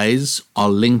eyes are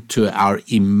linked to our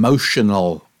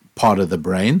emotional part of the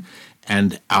brain,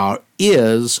 and our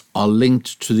ears are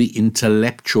linked to the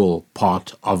intellectual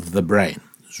part of the brain.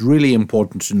 It's really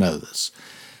important to know this.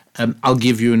 I'll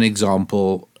give you an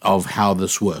example of how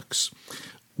this works.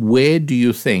 Where do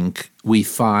you think we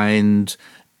find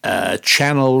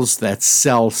channels that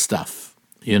sell stuff?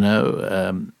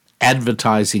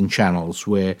 Advertising channels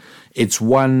where it's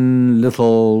one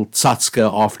little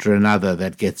tsatska after another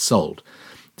that gets sold.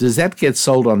 Does that get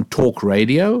sold on talk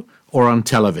radio or on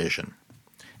television?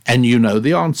 And you know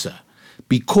the answer.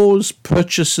 Because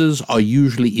purchases are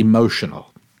usually emotional.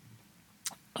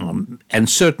 And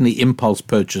certainly impulse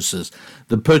purchases,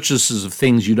 the purchases of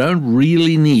things you don't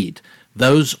really need,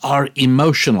 those are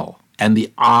emotional, and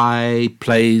the eye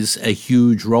plays a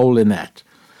huge role in that.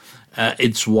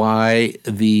 It's why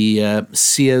the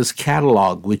Sears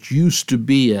catalog, which used to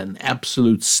be an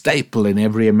absolute staple in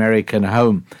every American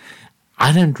home,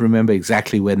 I don't remember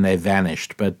exactly when they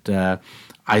vanished, but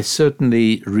I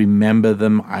certainly remember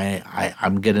them,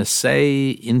 I'm going to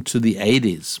say, into the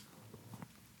 80s.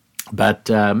 But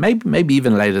maybe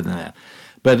even later than that.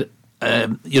 But,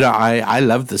 I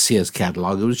loved the Sears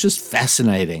catalog. It was just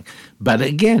fascinating. But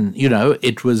again,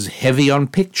 it was heavy on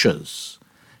pictures.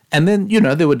 And then,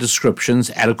 there were descriptions,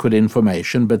 adequate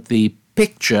information, but the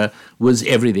picture was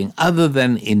everything other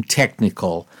than in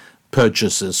technical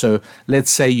purchases. So let's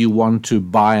say you want to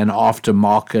buy an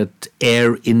aftermarket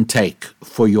air intake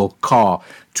for your car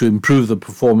to improve the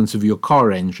performance of your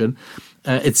car engine.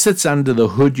 It sits under the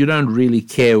hood. You don't really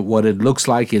care what it looks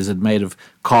like. Is it made of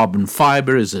carbon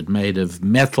fiber? Is it made of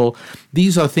metal?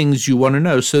 These are things you want to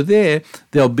know. So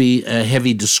there'll be a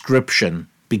heavy description,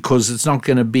 because it's not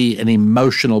going to be an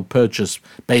emotional purchase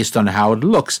based on how it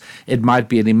looks. It might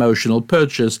be an emotional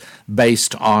purchase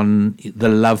based on the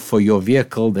love for your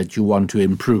vehicle that you want to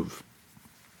improve.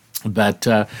 But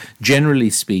generally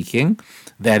speaking,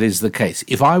 that is the case.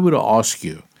 If I were to ask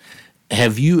you,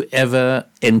 have you ever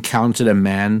encountered a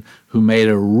man who made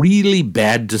a really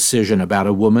bad decision about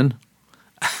a woman?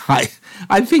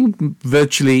 I think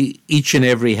virtually each and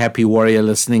every happy warrior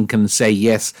listening can say,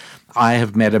 yes, I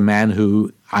have met a man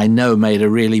who I know made a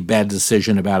really bad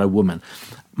decision about a woman.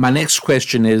 My next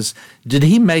question is, did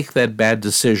he make that bad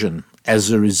decision as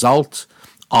a result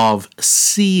of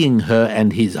seeing her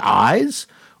and his eyes,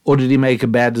 or did he make a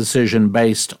bad decision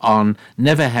based on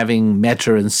never having met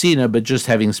her and seen her, but just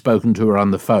having spoken to her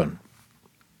on the phone?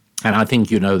 And I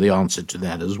think you know the answer to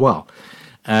that as well.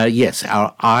 Yes,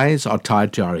 our eyes are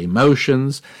tied to our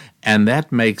emotions, and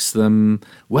that makes them,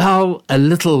 well, a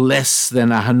little less than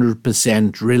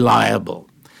 100% reliable.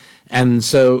 And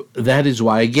so that is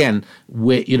why, again,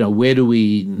 where do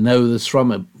we know this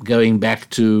from? Going back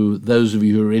to those of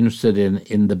you who are interested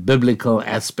in the biblical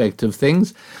aspect of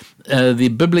things, the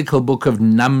biblical book of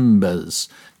Numbers,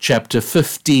 chapter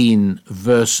 15,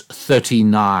 verse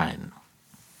 39.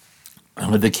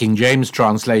 The King James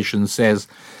translation says,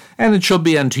 "And it shall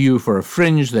be unto you for a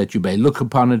fringe, that you may look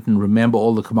upon it and remember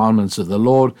all the commandments of the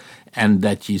Lord, and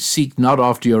that ye seek not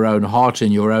after your own heart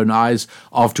and your own eyes,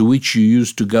 after which you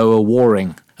used to go a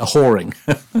whoring."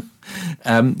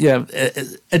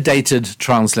 A dated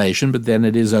translation, but then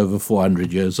it is over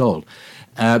 400 years old.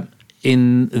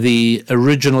 In the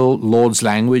original Lord's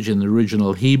language, in the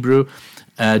original Hebrew,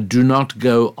 do not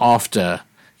go after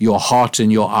your heart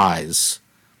and your eyes,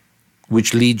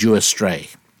 which lead you astray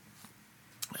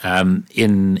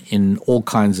in all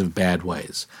kinds of bad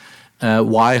ways.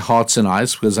 Why hearts and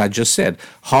eyes? Because I just said,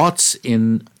 hearts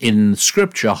in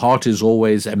Scripture, heart is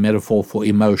always a metaphor for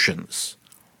emotions,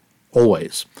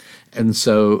 always. And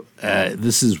so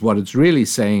this is what it's really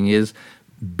saying is,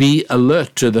 be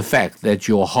alert to the fact that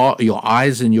your heart, your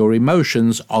eyes, and your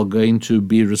emotions are going to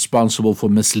be responsible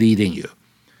for misleading you.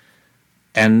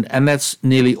 And that's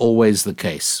nearly always the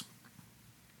case.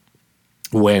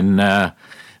 When the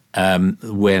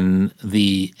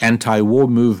anti-war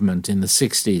movement in the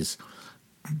 60s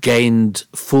gained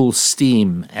full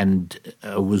steam and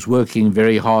was working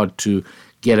very hard to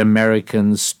get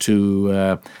Americans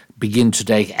to begin to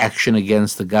take action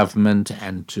against the government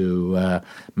and to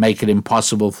make it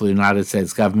impossible for the United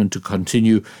States government to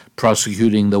continue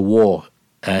prosecuting the war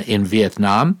in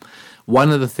Vietnam, one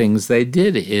of the things they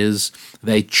did is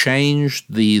they changed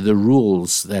the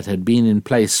rules that had been in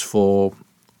place for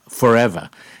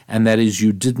forever, and that is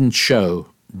you didn't show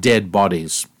dead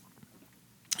bodies.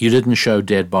 You didn't show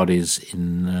dead bodies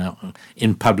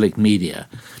in public media.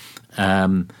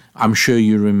 I'm sure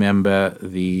you remember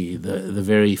the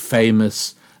very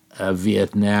famous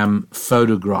Vietnam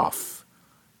photograph,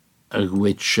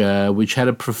 which had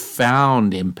a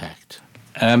profound impact.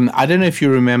 I don't know if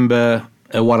you remember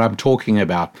what I'm talking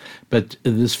about, but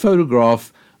this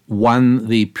photograph won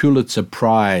the Pulitzer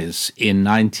Prize in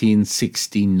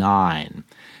 1969,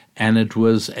 and it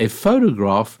was a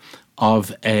photograph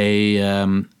of a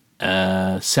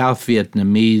South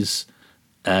Vietnamese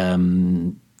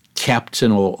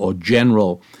captain or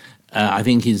general. I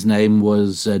think his name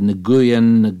was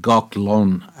Nguyen Ngoc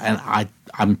Lon, and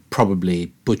I'm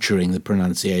probably butchering the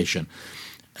pronunciation.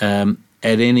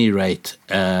 At any rate,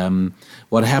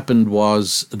 what happened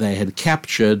was they had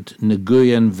captured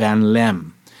Nguyen Van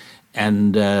Lem,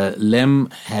 and Lem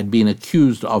had been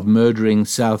accused of murdering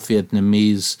South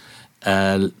Vietnamese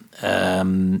a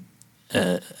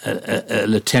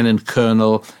lieutenant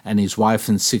colonel and his wife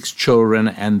and 6 children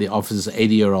and the officer's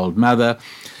 80-year-old mother.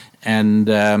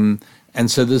 And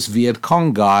so this Viet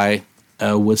Cong guy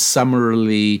was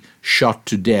summarily shot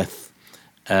to death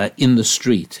in the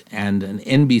street. And an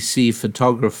NBC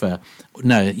photographer,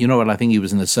 no, you know what, I think he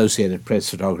was an Associated Press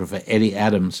photographer, Eddie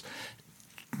Adams,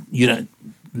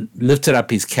 lifted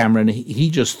up his camera, and he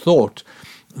just thought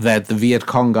that the Viet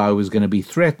Cong guy was going to be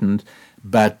threatened,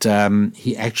 but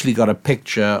he actually got a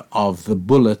picture of the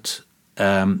bullet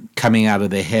coming out of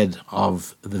the head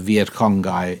of the Viet Cong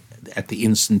guy at the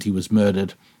instant he was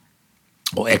murdered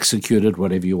or executed,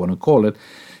 whatever you want to call it,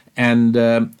 and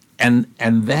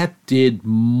that did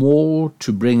more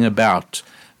to bring about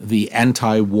the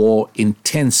anti-war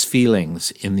intense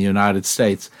feelings in the United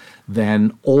States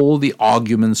than all the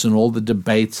arguments and all the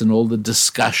debates and all the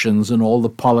discussions and all the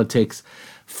politics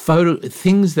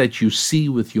things that you see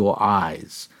with your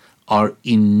eyes are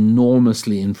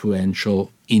enormously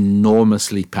influential,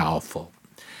 enormously powerful.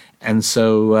 And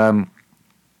so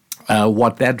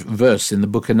what that verse in the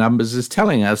book of Numbers is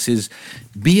telling us is,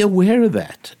 be aware of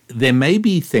that. There may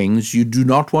be things you do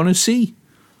not want to see.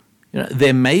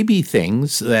 There may be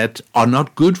things that are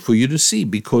not good for you to see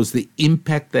because the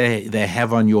impact they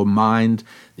have on your mind,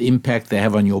 the impact they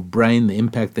have on your brain, the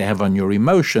impact they have on your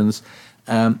emotions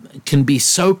can be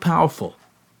so powerful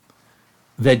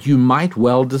that you might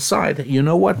well decide, you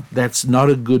know what, that's not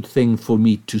a good thing for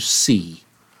me to see.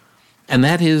 And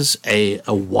that is a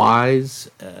wise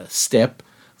step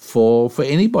for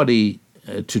anybody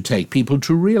to take, people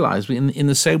to realize. In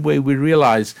the same way we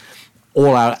realize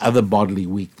all our other bodily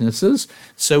weaknesses,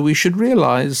 so we should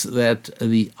realize that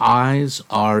the eyes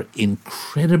are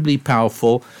incredibly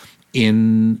powerful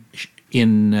in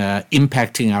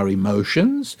impacting our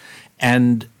emotions,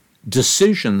 and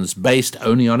decisions based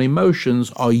only on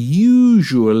emotions are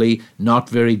usually not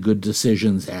very good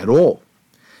decisions at all.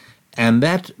 And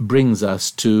that brings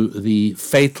us to the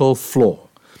fatal flaw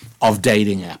of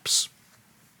dating apps.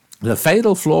 The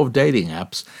fatal flaw of dating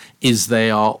apps is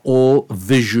they are all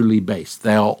visually based.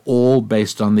 They are all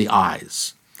based on the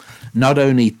eyes. Not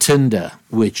only Tinder,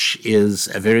 which is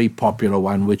a very popular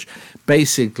one, which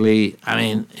basically,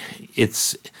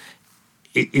 it's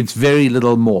very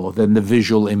little more than the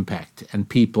visual impact. And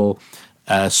people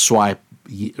swipe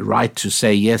right to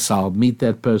say, yes, I'll meet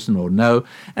that person, or no.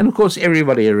 And of course,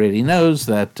 everybody already knows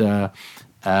that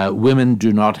women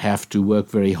do not have to work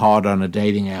very hard on a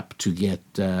dating app to get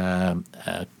to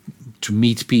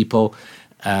meet people.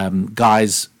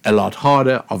 Guys, a lot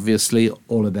harder. Obviously,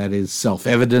 all of that is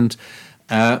self-evident.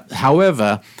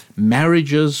 However,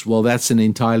 marriages, well, that's an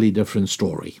entirely different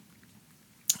story.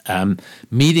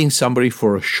 Meeting somebody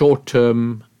for a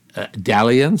short-term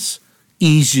dalliance,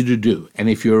 easy to do. And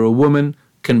if you're a woman,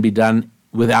 can be done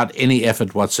without any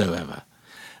effort whatsoever.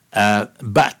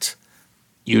 But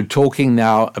you're talking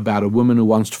now about a woman who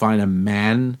wants to find a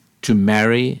man to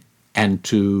marry and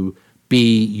to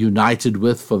be united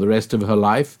with for the rest of her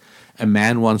life. A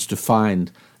man wants to find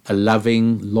a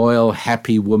loving, loyal,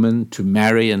 happy woman to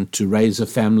marry and to raise a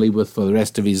family with for the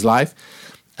rest of his life.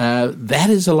 That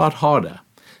is a lot harder.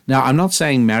 Now, I'm not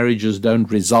saying marriages don't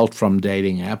result from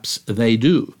dating apps. They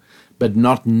do, but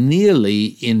not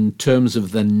nearly in terms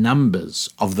of the numbers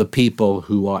of the people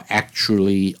who are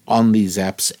actually on these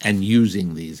apps and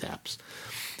using these apps.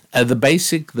 The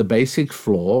basic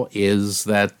flaw is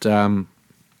that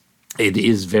it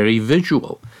is very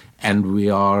visual, and we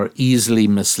are easily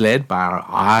misled by our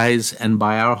eyes and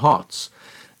by our hearts.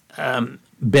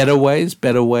 Better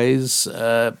ways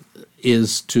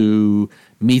is to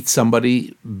meet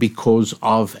somebody because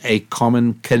of a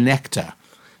common connector.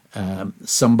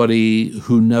 Somebody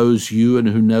who knows you and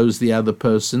who knows the other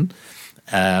person.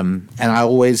 And I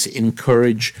always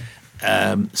encourage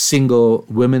single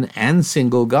women and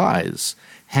single guys,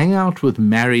 hang out with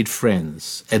married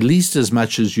friends at least as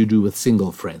much as you do with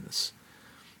single friends.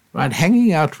 Right?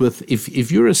 Hanging out with,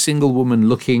 if you're a single woman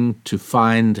looking to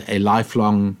find a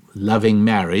lifelong loving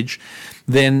marriage,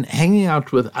 then hanging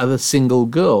out with other single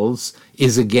girls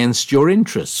is against your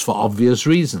interests for obvious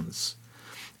reasons.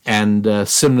 And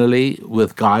similarly,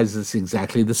 with guys, it's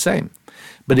exactly the same.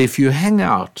 But if you hang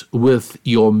out with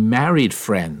your married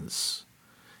friends,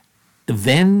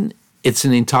 then it's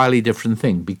an entirely different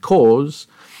thing, because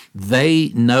they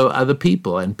know other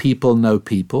people and people know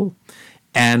people.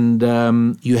 And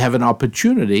you have an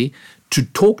opportunity to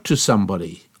talk to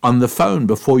somebody on the phone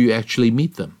before you actually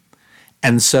meet them.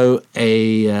 And so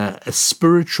a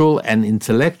spiritual and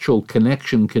intellectual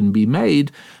connection can be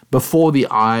made before the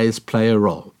eyes play a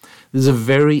role. There's a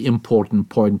very important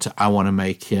point I want to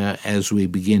make here as we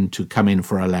begin to come in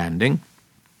for a landing,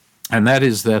 and that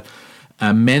is that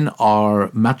men are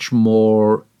much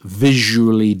more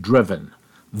visually driven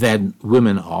than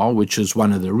women are, which is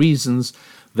one of the reasons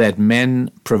that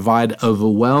men provide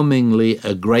overwhelmingly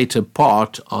a greater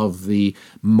part of the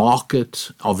market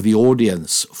of the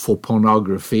audience for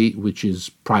pornography, which is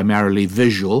primarily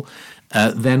visual,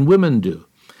 than women do.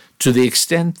 To the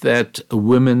extent that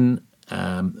women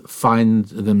find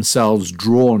themselves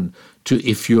drawn to,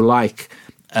 if you like,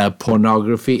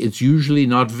 pornography, it's usually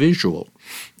not visual.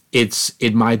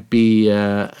 It might be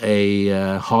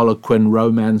a Harlequin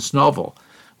romance novel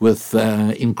with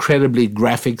incredibly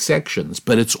graphic sections,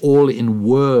 but it's all in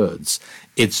words.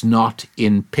 It's not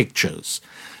in pictures.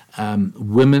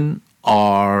 Women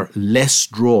are less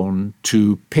drawn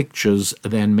to pictures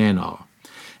than men are.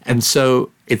 And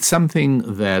so it's something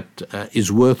that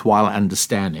is worthwhile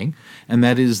understanding, and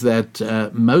that is that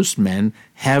most men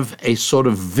have a sort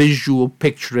of visual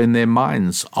picture in their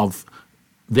minds of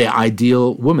their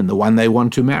ideal woman, the one they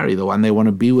want to marry, the one they want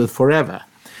to be with forever.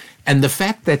 And the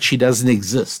fact that she doesn't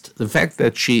exist, the fact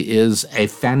that she is a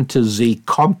fantasy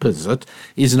composite,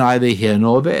 is neither here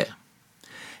nor there.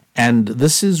 And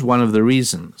this is one of the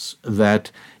reasons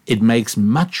that it makes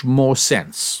much more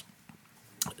sense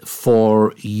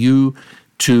for you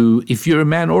to, if you're a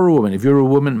man or a woman, if you're a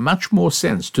woman, much more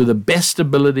sense to the best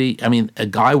ability. I mean, a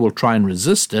guy will try and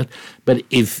resist it, but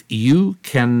if you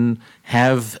can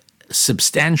have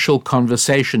substantial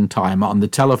conversation time on the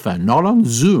telephone, not on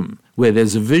Zoom, where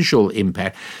there's a visual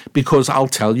impact, because I'll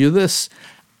tell you this,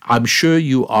 I'm sure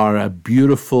you are a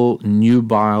beautiful,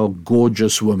 nubile,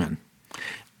 gorgeous woman,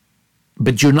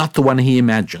 but you're not the one he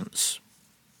imagines.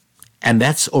 And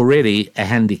that's already a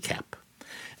handicap.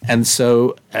 And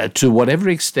so to whatever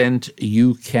extent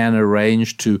you can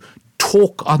arrange to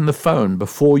talk on the phone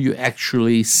before you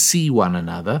actually see one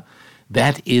another,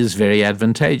 that is very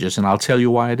advantageous. And I'll tell you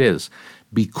why it is.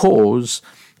 Because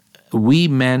we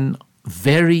men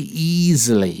very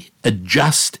easily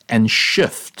adjust and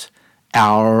shift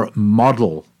our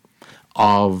model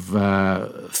of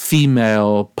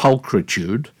female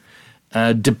pulchritude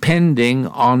depending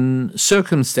on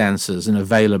circumstances and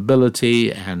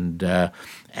availability and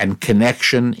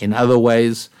connection in other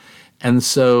ways. And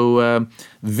so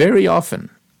very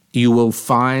often you will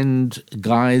find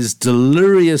guys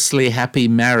deliriously happy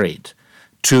married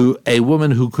to a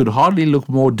woman who could hardly look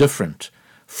more different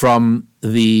from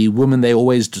the woman they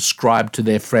always describe to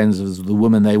their friends as the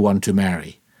woman they want to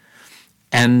marry.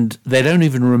 And they don't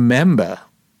even remember,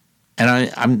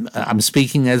 and I'm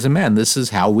speaking as a man, this is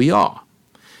how we are.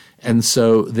 And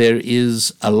so there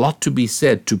is a lot to be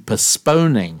said to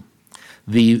postponing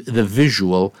the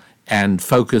visual and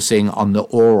focusing on the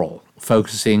oral,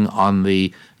 focusing on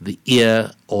the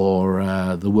ear or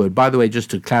the word. By the way, just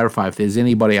to clarify, if there's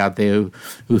anybody out there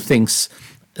who thinks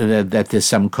that there's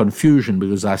some confusion,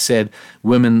 because I said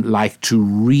women like to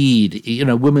read,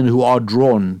 women who are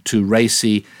drawn to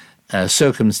racy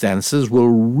circumstances will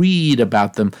read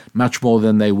about them much more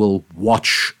than they will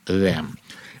watch them.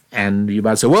 And you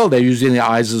might say, well, they're using their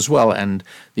eyes as well. And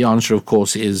the answer, of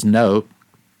course, is no.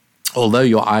 Although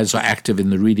your eyes are active in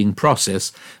the reading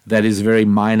process, that is a very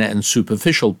minor and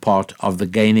superficial part of the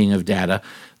gaining of data.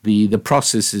 The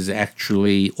process is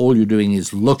actually, all you're doing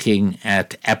is looking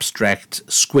at abstract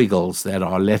squiggles that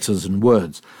are letters and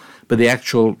words. But the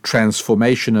actual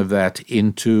transformation of that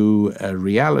into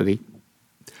reality,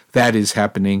 that is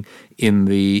happening in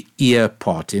the ear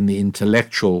part, in the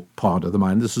intellectual part of the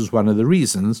mind. This is one of the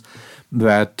reasons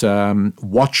that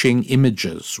watching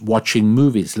images, watching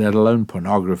movies, let alone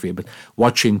pornography, but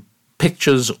watching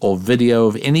pictures or video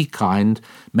of any kind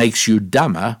makes you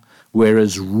dumber,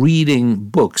 whereas reading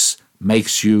books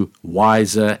makes you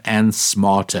wiser and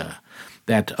smarter.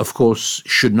 That, of course,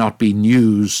 should not be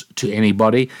news to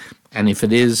anybody. And if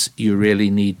it is, you really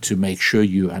need to make sure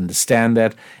you understand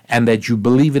that and that you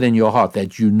believe it in your heart,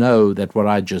 that you know that what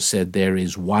I just said there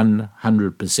is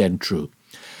 100% true.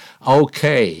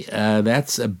 Okay,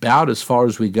 that's about as far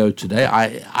as we go today.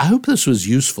 I hope this was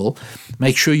useful.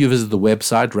 Make sure you visit the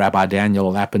website,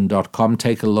 rabbidaniellapin.com.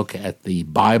 Take a look at the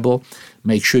Bible.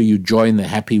 Make sure you join the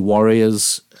Happy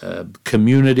Warriors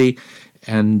community,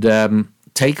 and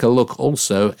take a look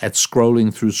also at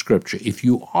scrolling through Scripture. If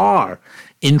you are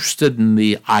interested in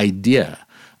the idea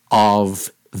of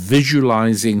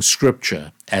visualizing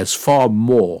Scripture as far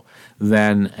more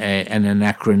than an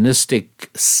anachronistic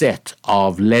set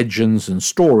of legends and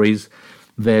stories,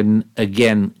 then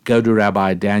again, go to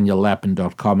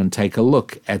rabbidaniellapin.com and take a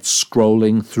look at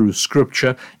scrolling through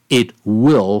Scripture. It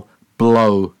will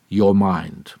blow your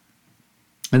mind.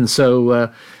 And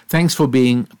so thanks for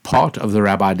being part of the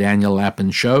Rabbi Daniel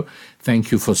Lapin Show.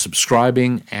 Thank you for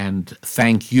subscribing, and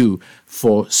thank you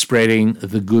for spreading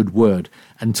the good word.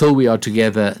 Until we are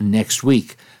together next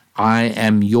week, I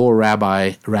am your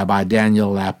Rabbi, Rabbi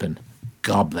Daniel Lapin.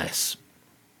 God bless.